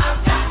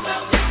 I've got the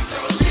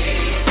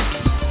victory.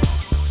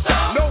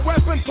 No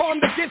weapon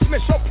formed against me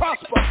shall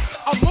prosper.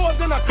 I'm more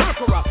than a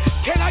conqueror.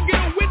 Can I get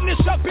a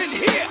witness up in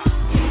here?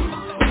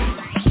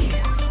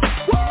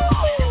 Woo!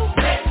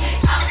 Let me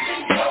out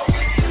and go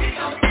with you.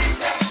 Something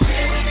that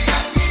really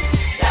got me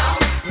down.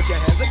 Put your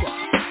hands together.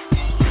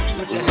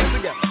 Put your hands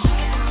together.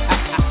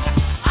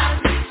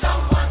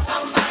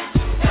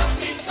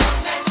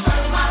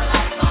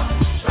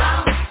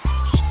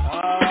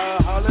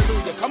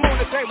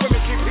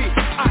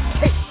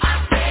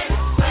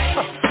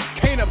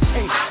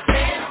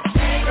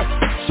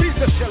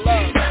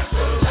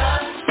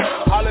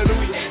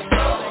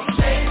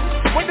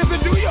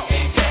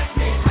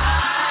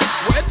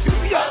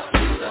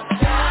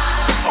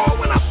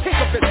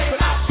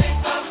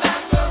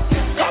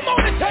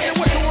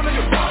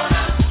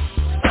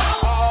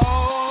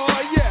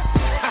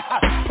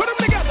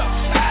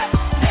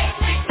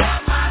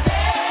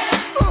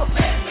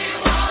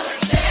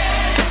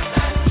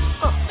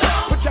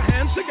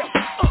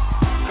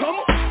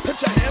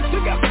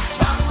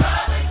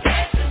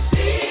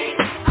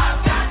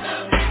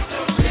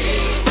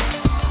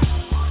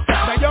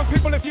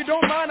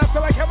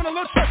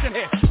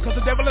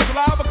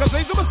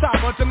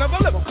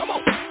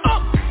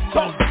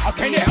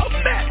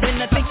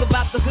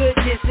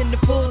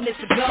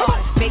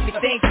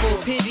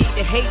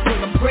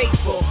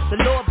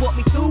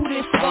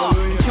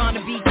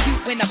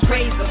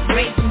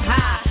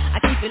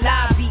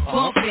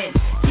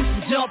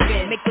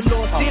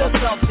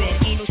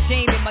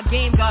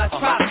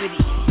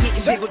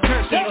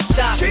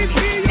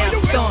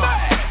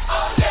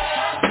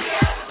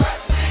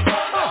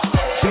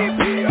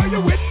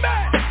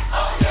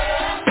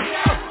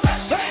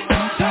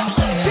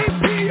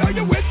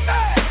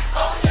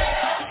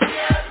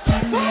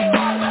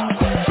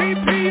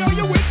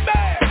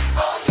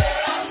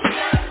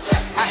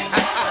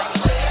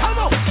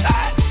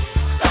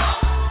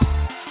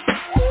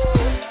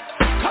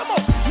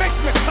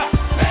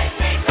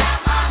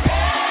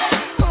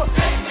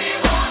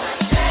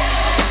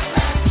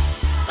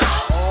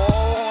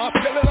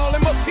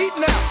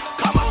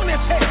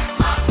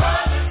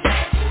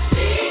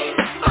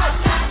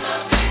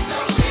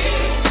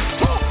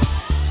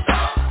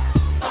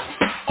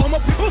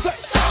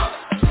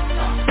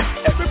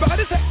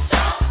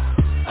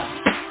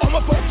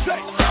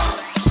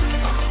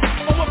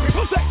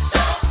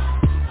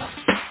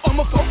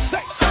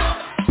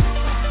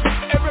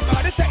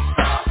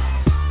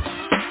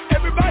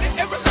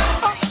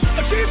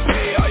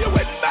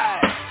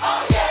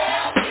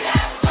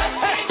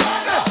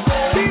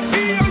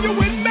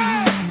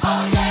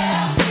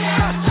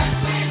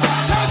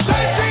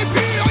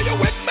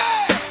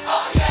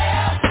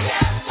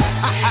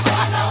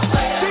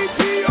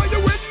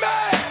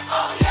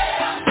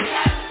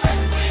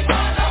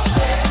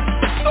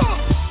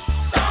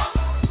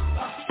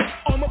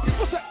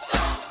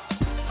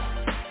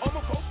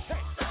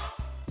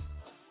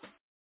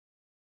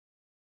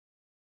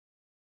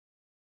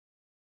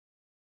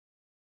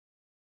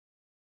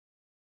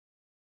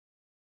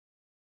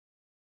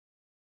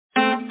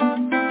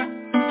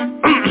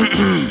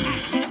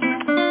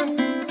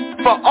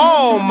 for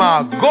all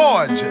my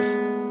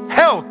gorgeous,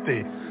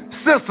 healthy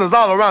sisters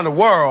all around the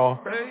world.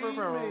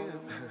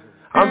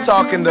 I'm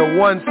talking the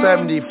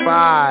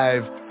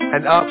 175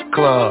 and up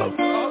club.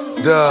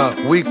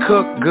 The we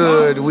cook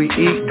good, we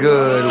eat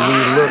good,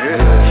 we look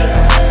good.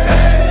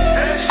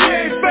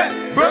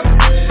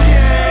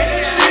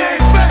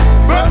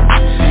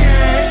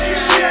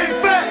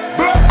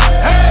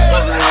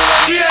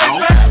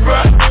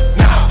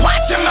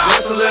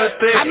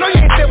 I know you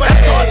ain't said what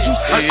I thought you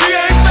said. She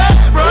ain't fat,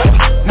 bro.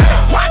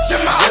 Now watch your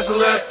mouth. Just a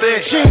little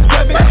thick. She ain't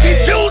chubby, she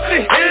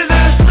juicy.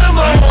 Anything slim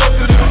on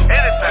can do.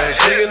 Anything.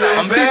 She can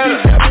do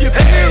better.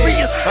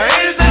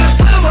 Anything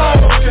slim on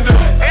can do.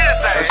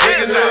 Anything. She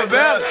can do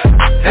better.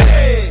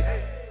 Hey.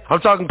 I'm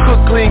talking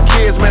cook, clean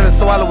kids, man,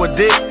 and swallow a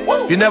dick.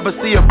 You never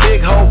see a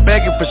big hoe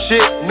begging for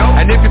shit.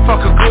 And if you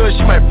fuck her good,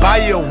 she might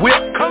buy you a whip.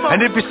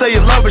 And if you say you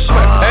love her, she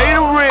might pay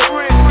the rent.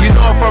 You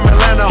know I'm from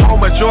Atlanta,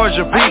 home of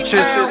Georgia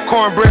beaches.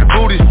 Cornbread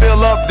booties fill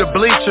up the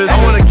bleachers. I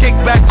wanna kick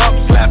back up,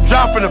 slap,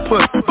 drop in the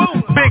pussy.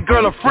 Big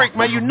girl a freak,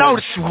 man, you know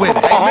that she with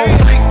it.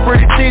 Sleek,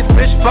 pretty teeth,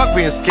 bitch, fuck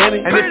being skinny.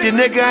 And if your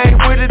nigga ain't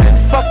with it,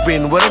 then fuck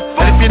being with him.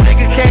 And if your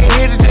nigga can't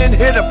hit it, then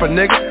hit up a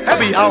nigga. I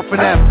be off in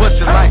that pussy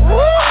like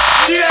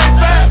she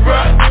ain't fat,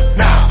 bro.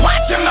 Now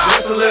watch your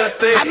mouth. Just a little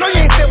thick. I know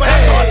you ain't said what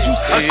I thought you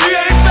said. She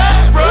ain't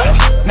fat, bro.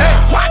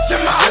 Now watch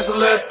your mouth. Just a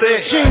little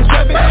thick. She ain't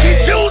chubby,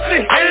 she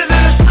juicy.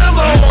 Anything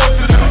slim on can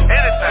do.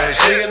 Anything.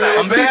 She can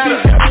do better.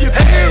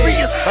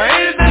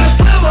 Anything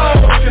slim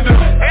on can do.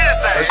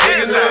 Anything. She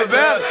can do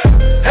better.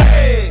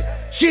 Hey.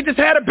 She just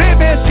had a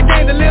baby and she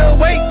gained a little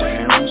weight.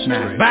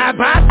 Bye,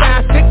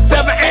 size 6,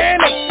 7,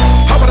 and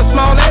 8. How about a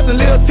small ass and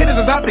little titties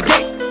is out the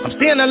gate. I'm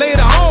seeing her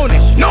later on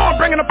and she know I'm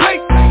bringing a plate.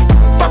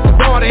 Fuck the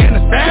daughter in the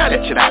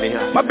salad. Get out of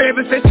here. My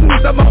baby said she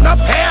needs something on her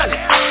palate.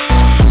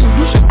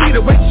 You should see the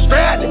way she's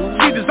straddling.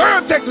 She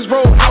deserves Texas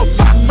Roadhouse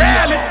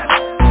rally.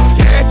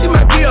 Yeah, she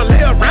might be a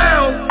little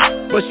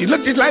round, but she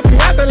look just like me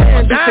after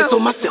laying down.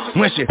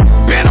 When she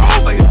bent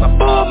over, it's a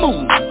full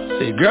moon.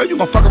 Say, girl,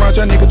 you gon' fuck around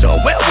your nigga to a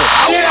werewolf.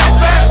 She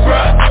ain't fat, bro.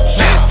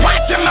 Just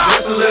watch your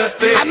mouth. Just a little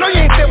thick. I know you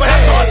ain't said what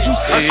I thought you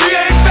said. She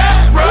ain't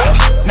fat, bro.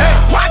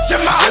 Now watch your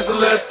mouth. Just a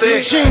little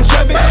thick. She ain't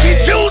chubby,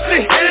 she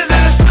juicy.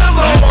 Anything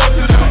slim on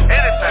can do.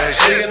 Anything.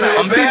 She can do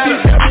better.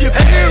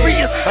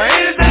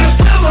 Anything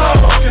slim on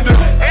can do.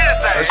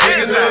 Anything. She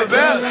can do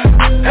better.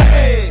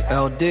 Hey.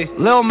 LD.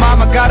 Lil'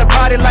 mama got a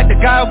body like the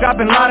guy who got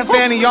Bin Laden.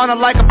 Fanny on her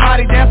like a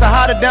potty dancer,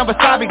 hotter than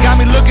Wasabi.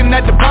 Got me looking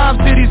at the bomb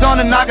cities on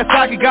the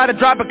Nagasaki. Gotta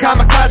drop a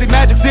kamikaze,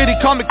 Magic City,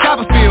 call me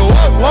Copperfield.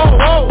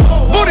 Whoa.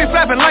 Booty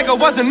flapping like it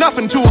wasn't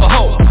nothing to a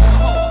hoe.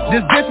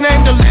 This bitch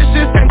named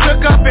Delicious and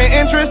took up an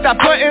interest. I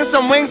put in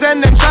some wings and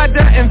then tried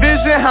to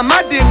envision how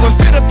my dick would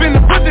fit up in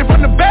the pussy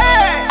from the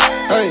bag.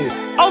 Hey.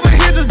 Over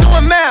here just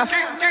doing math.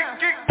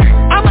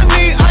 I'ma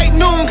need Ike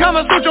Noon,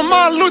 Kama Sutra,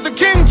 Martin Luther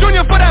King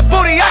Jr. for that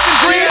booty I can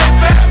breathe. She ain't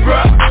fat, bro.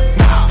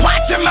 Now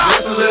watch your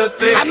mouth. Just a little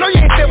thick. I know you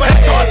ain't said what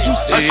I thought you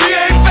said. She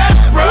ain't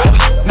fat, bro.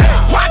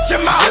 Now watch your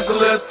mouth. Just a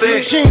little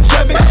thick. She ain't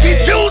chubby, she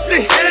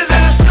juicy.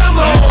 Anything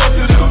slim on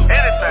can do.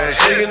 Anything.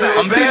 She can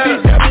do better.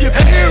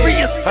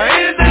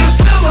 Anything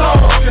slim on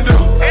can do.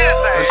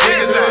 Anything. She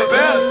can do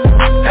better.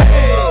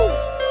 Hey.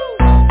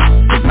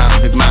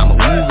 Big mama,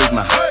 ooh, big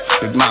mama.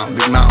 Big mama,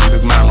 big mama,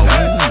 big mama,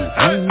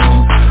 ooh.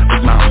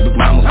 Big mama, big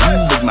mama,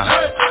 ooh, big mama.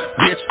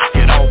 Bitch,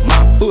 get off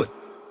my foot.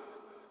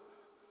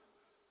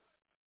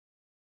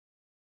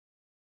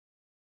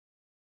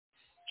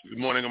 Good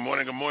morning.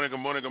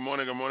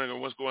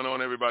 What's going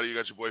on, everybody? You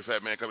got your boy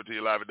Fat Man coming to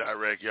you live and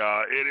direct,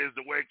 y'all. It is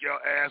the Wake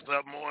Your Ass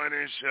Up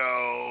Morning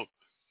Show.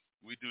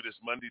 We do this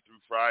Monday through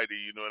Friday,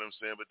 you know what I'm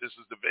saying? But this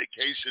is the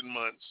vacation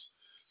months.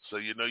 So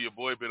you know your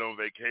boy been on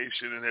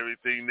vacation and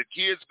everything. The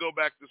kids go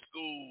back to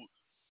school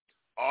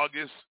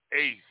August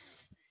 8th.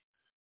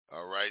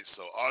 All right,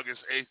 so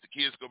August 8th, the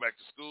kids go back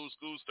to school.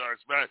 School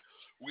starts back.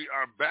 We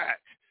are back,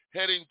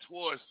 heading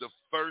towards the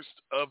first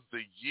of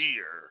the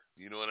year.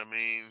 You know what I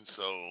mean?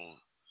 So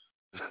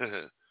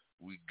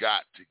we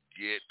got to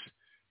get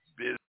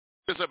busy.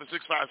 It's up at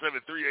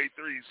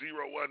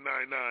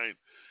 657-383-0199.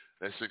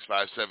 That's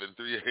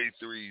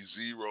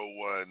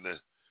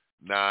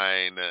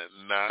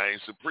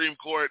 657-383-0199. Supreme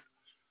Court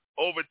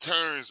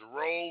overturns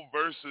Roe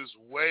versus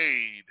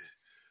Wade.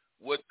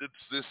 What does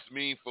this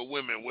mean for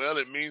women? Well,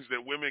 it means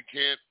that women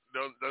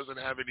doesn't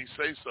have any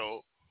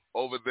say-so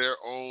over their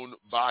own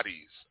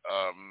bodies.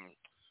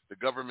 The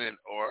government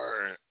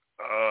or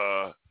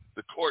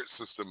the court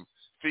system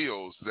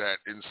feels that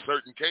in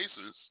certain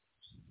cases,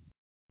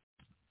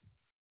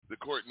 the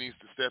court needs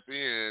to step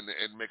in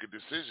and make a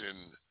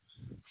decision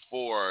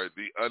for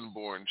the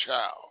unborn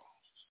child.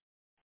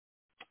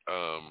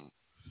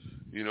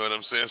 You know what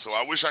I'm saying? So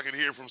I wish I could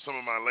hear from some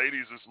of my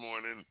ladies this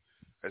morning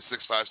at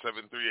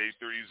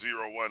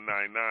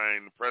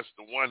 657-383-0199. Press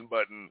the 1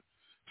 button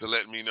to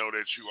let me know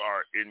that you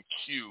are in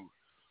queue.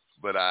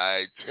 But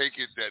I take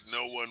it that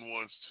no one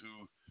wants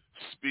to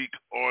speak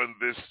on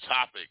this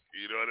topic.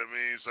 You know what I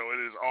mean? So it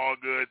is all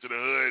good to the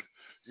hood.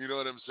 You know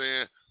what I'm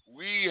saying?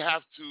 We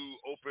have to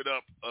open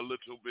up a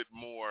little bit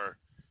more,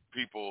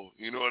 people.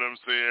 You know what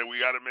I'm saying? We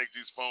got to make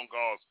these phone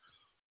calls.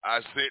 I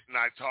sit and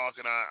I talk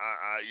and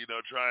I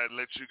try and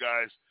let you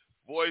guys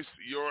voice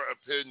your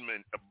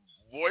opinion,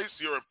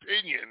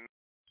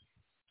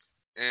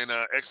 and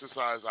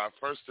exercise our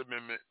First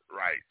Amendment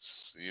rights.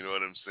 You know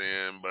what I'm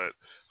saying? But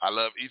I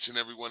love each and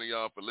every one of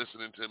y'all for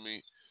listening to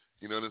me.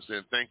 You know what I'm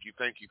saying? Thank you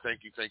for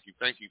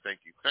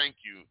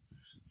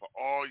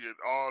all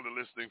the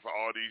listening for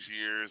all these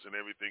years and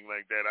everything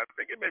like that. I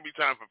think it may be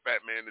time for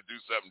Fat Man to do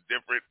something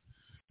different.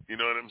 You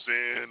know what I'm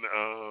saying?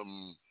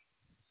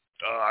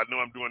 I know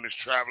I'm doing this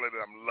traveling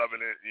and I'm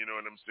loving it. You know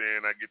what I'm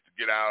saying? I get to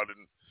get out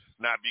and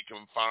not be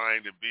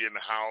confined and be in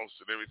the house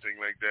and everything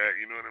like that.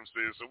 You know what I'm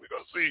saying? So we're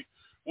going to see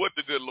what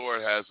the good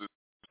Lord has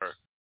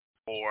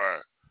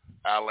for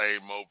L.A.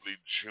 Mobley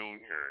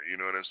Jr., you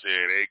know what I'm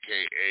saying,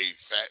 a.k.a.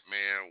 Fat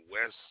Man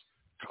West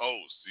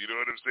Coast, you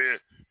know what I'm saying?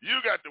 You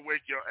got to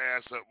wake your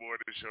ass up more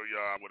to show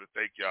y'all. I want to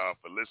thank y'all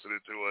for listening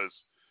to us,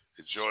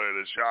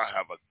 enjoying us. Y'all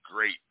have a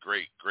great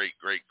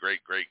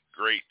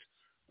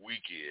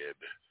weekend.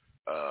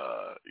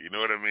 You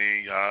know what I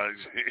mean?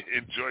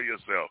 Enjoy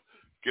yourself.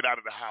 Get out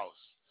of the house.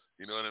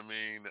 You know what I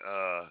mean?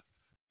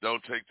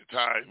 Don't take the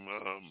time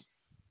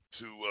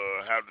to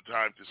have the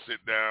time to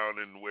sit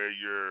down and where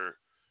your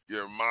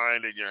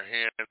mind and your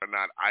hands are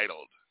not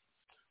idled.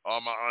 All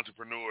my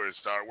entrepreneurs,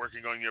 start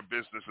working on your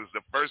businesses.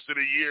 The first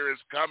of the year is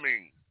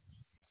coming.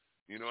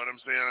 You know what I'm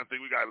saying? I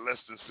think we got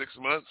less than 6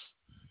 months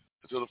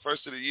until the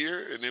first of the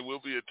year, and then we'll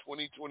be at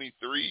 2023,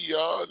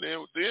 y'all. And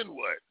then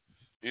what?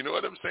 You know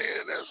what I'm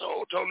saying? That's a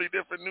whole totally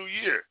different new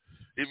year.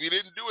 If you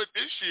didn't do it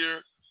this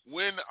year,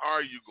 when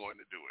are you going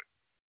to do it?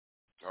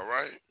 All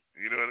right?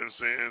 You know what I'm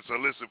saying? So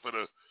listen, for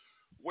the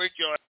Wake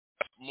Your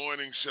Ass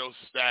Morning Show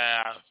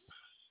staff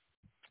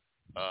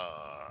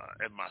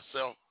and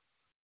myself,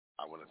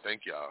 I want to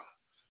thank y'all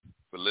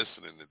for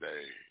listening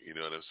today. You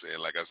know what I'm saying?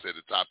 Like I said,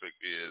 the topic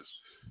is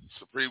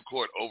Supreme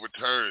Court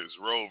overturns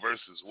Roe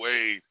versus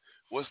Wade.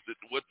 What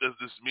does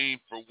this mean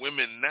for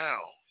women now?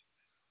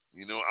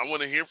 You know, I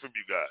want to hear from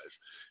you guys.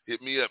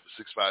 Hit me up,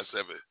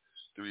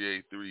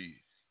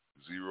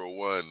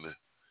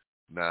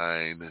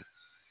 657-383-0199.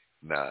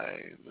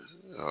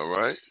 All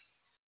right?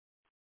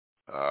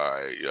 All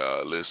right,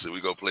 y'all. Listen,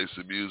 we're going to play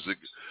some music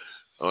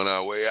on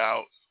our way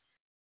out,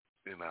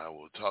 and I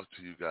will talk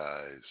to you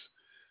guys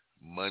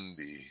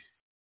Monday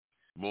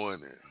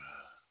morning.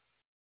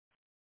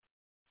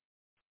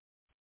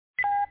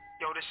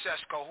 Yo, this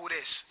Sesco, who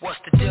this? What's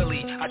the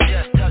dilly? I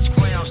just touched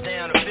grounds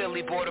down in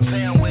Philly, bought a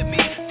pound with me.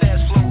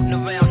 Fast floating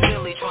around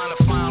Philly, trying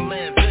to find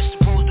land. Bitch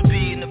supposed to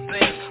be in the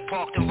Benz,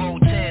 parked in row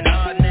 10.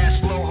 Hard and that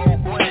slow hoe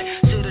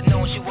Gwen. Should've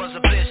known she was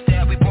a bitch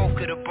that we both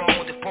could've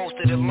boned. They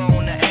posted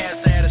alone, the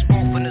ass had us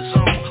both in the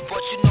zone.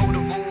 But you know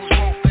the rules,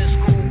 both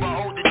in school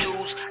by older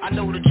dudes. I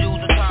know the Jews,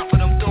 no time for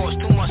them doors,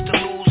 too much to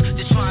lose.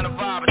 Just trying to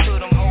vibe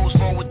until them hoes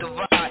roll with the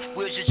vibe.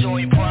 Where's your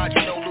joy and pride?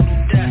 You know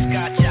little Death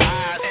got your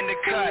eyes in the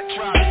cut,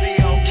 try to be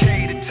okay.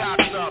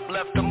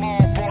 Left them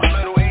all, bought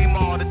little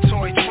Amar, the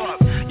toy truck.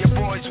 Your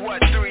boy's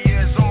what, 3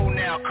 years old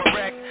now,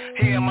 correct?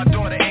 Here my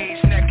daughter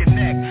age neck and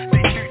neck.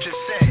 They future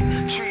set,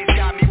 trees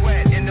got me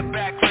wet. In the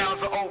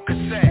background's an old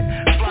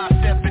cassette. Fly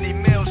Stephanie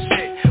Mills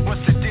shit,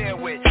 what's the deal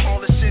with? All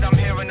the shit I'm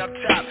hearing up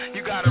top.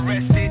 You got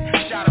arrested,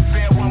 shot a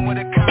fair one with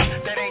a cop.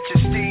 That ain't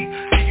your Steve.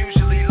 You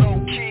usually low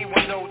key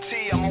with no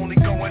T. I'm only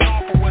going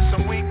off for what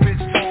some weak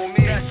bitch told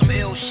me. That's some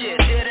ill shit.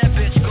 There that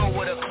bitch go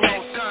with a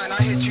close gun.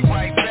 I hit you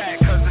right back,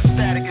 cause the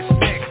static is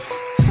thick.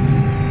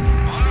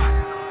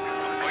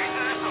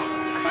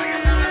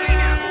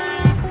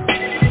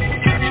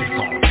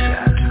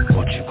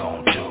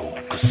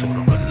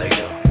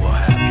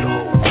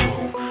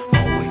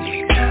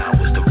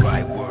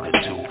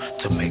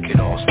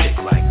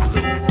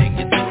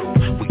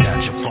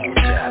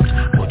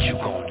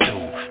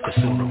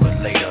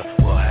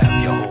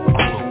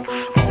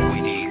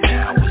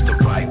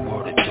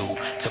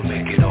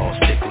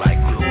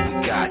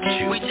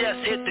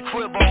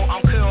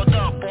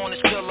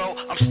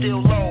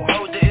 Still low,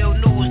 heard the ill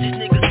news, these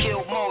niggas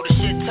killed Mo, the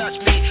shit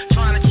touched me,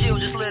 trying to chill,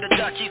 just lit a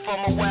Dutchie from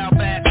a while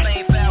back,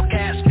 same foul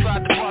gas,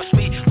 tried to bust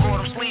me,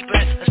 caught him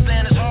sleeping,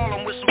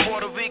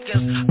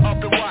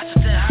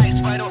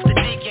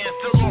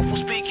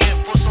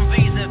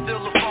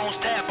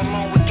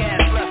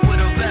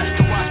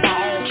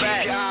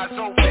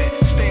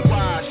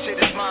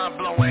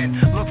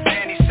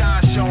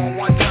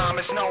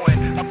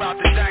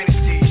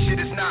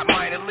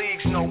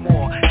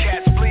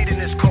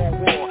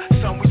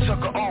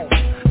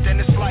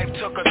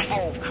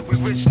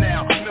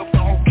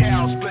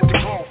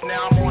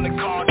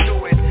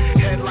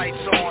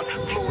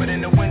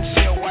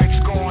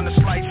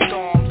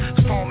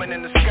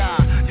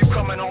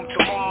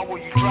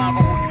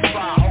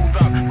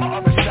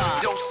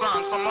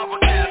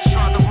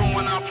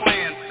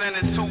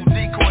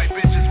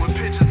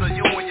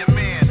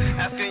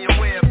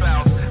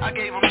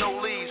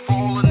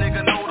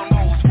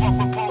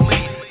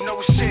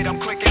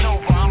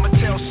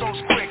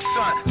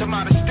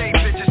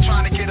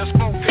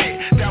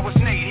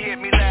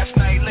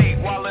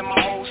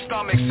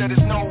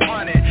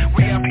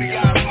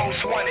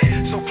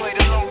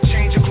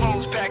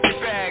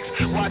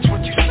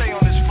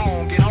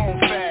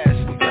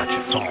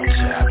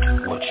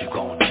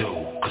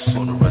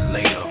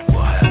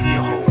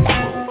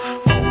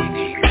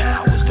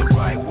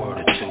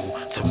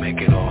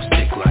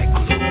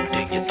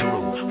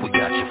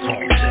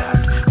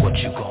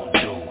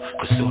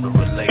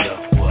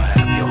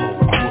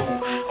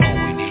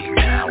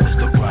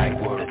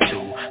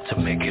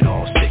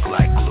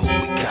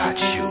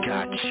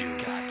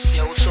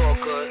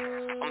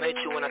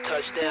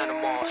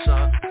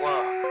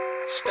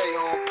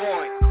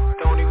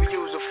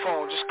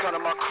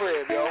 my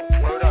crib, yo.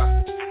 Word up.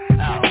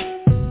 Out.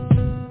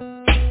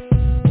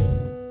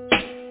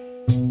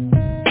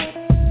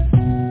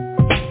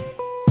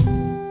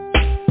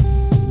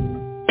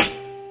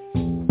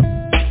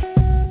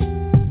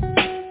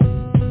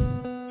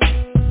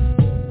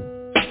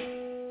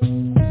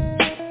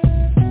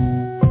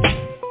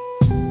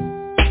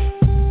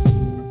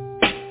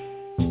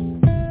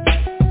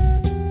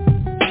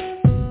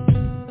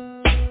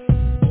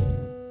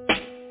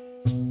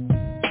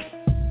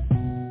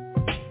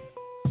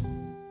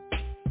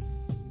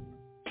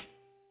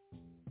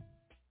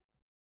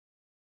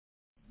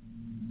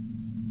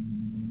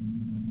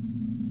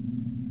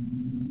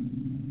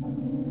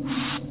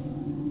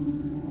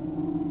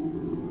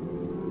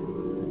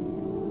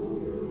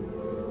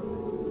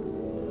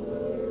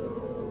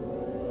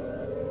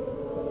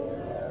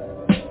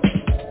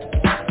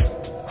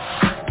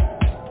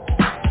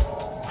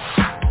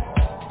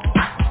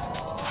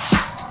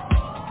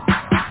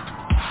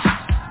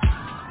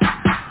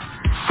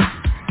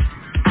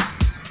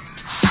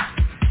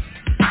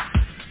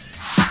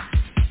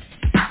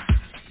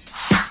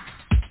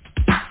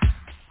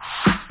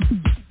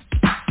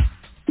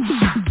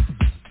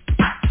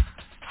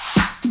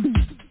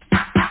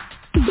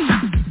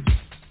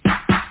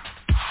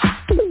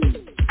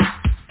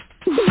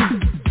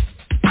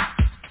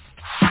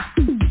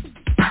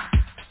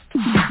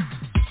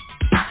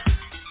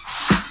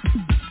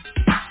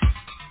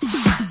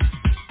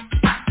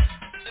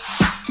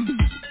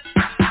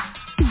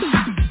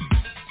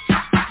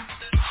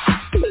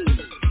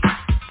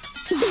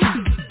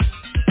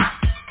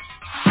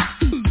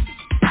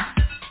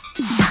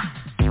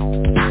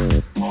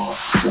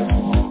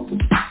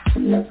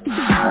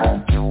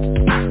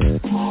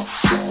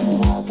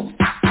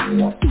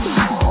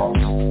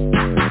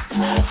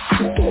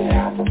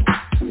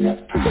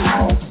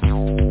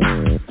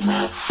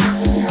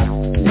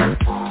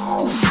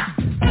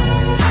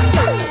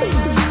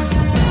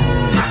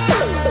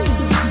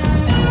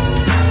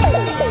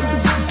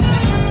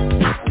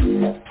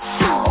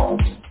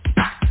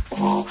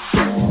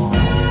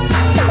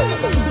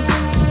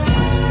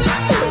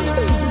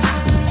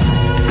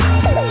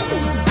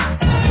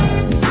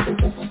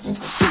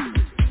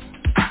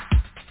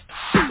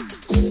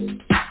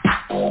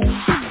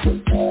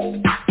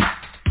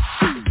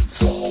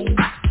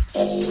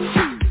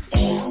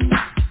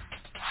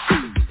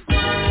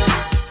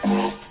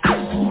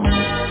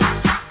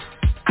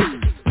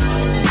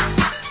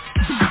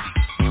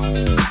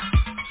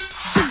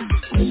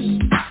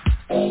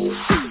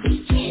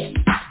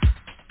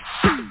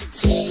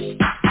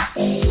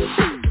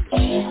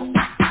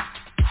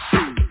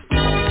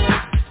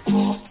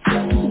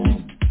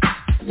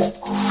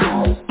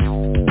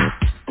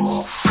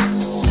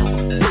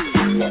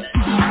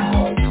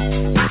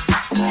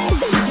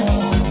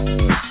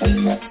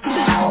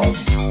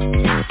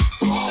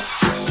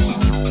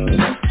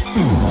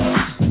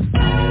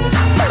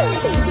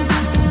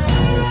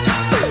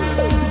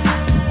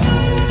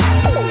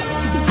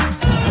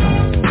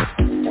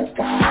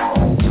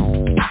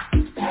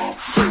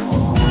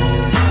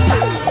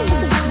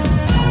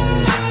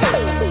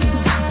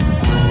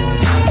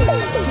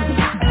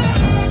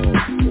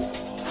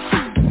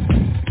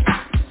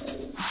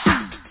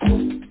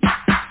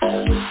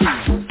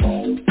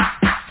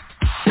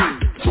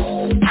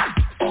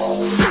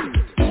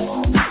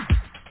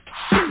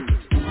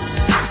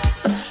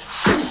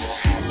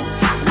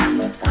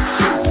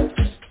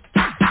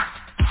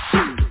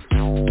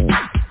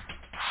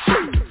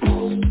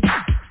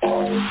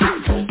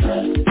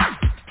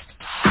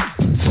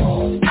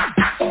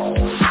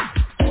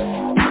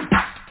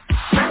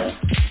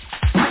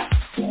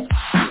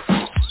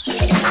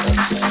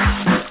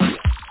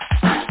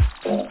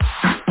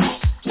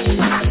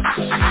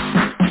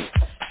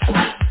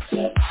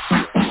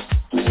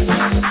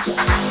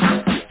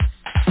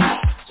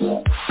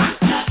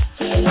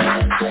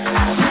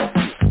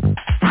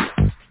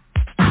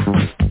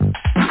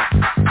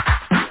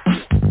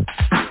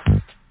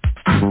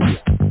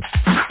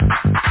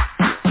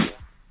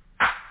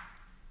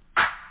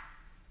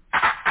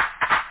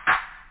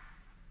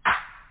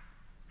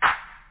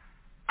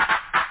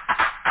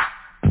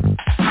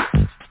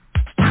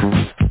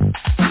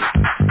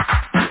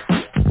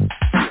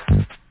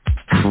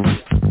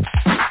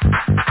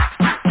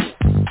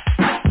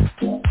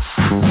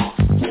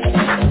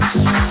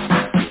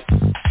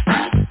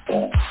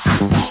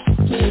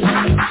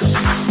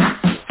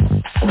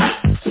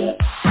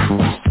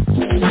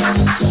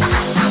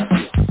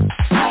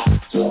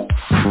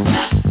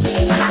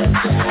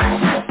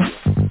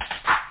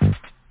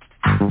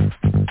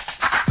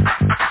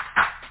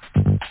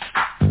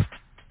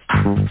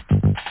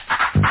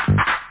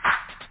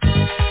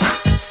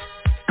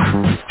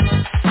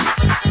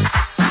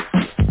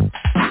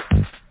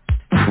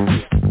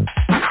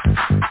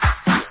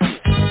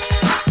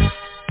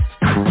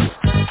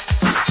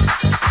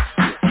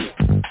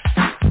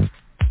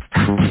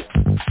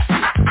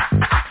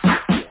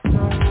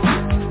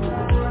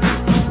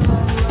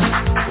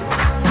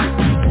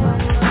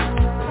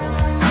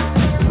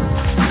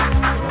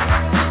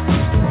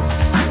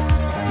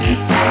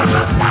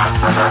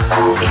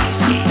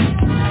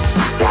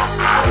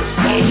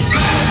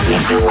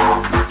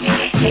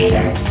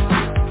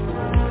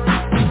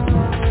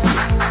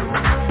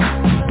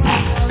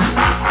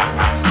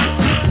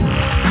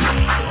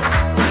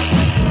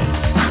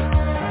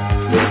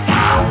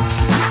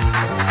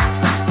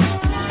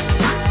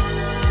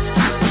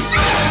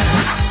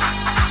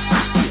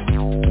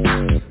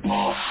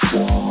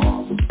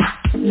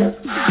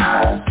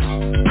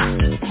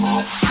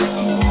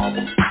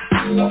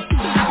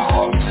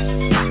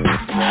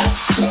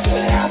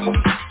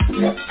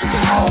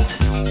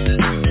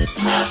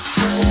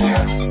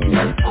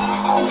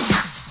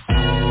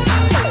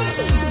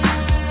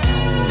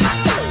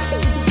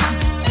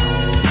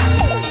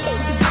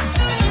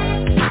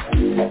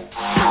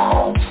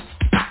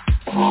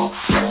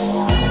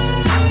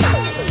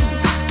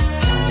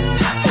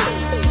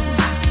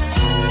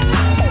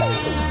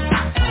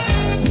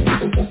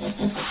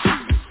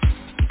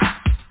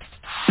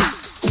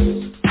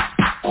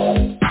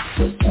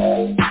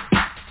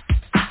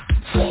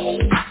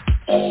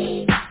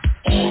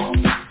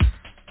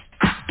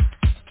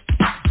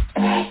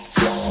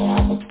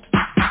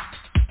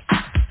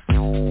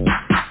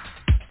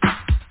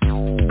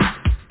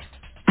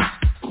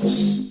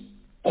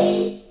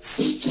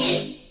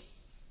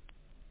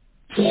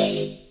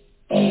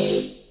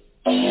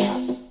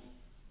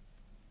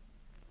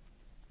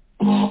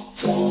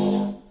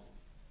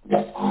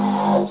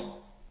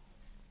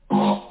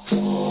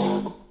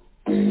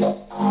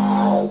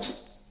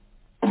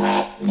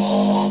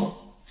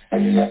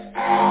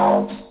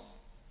 Out.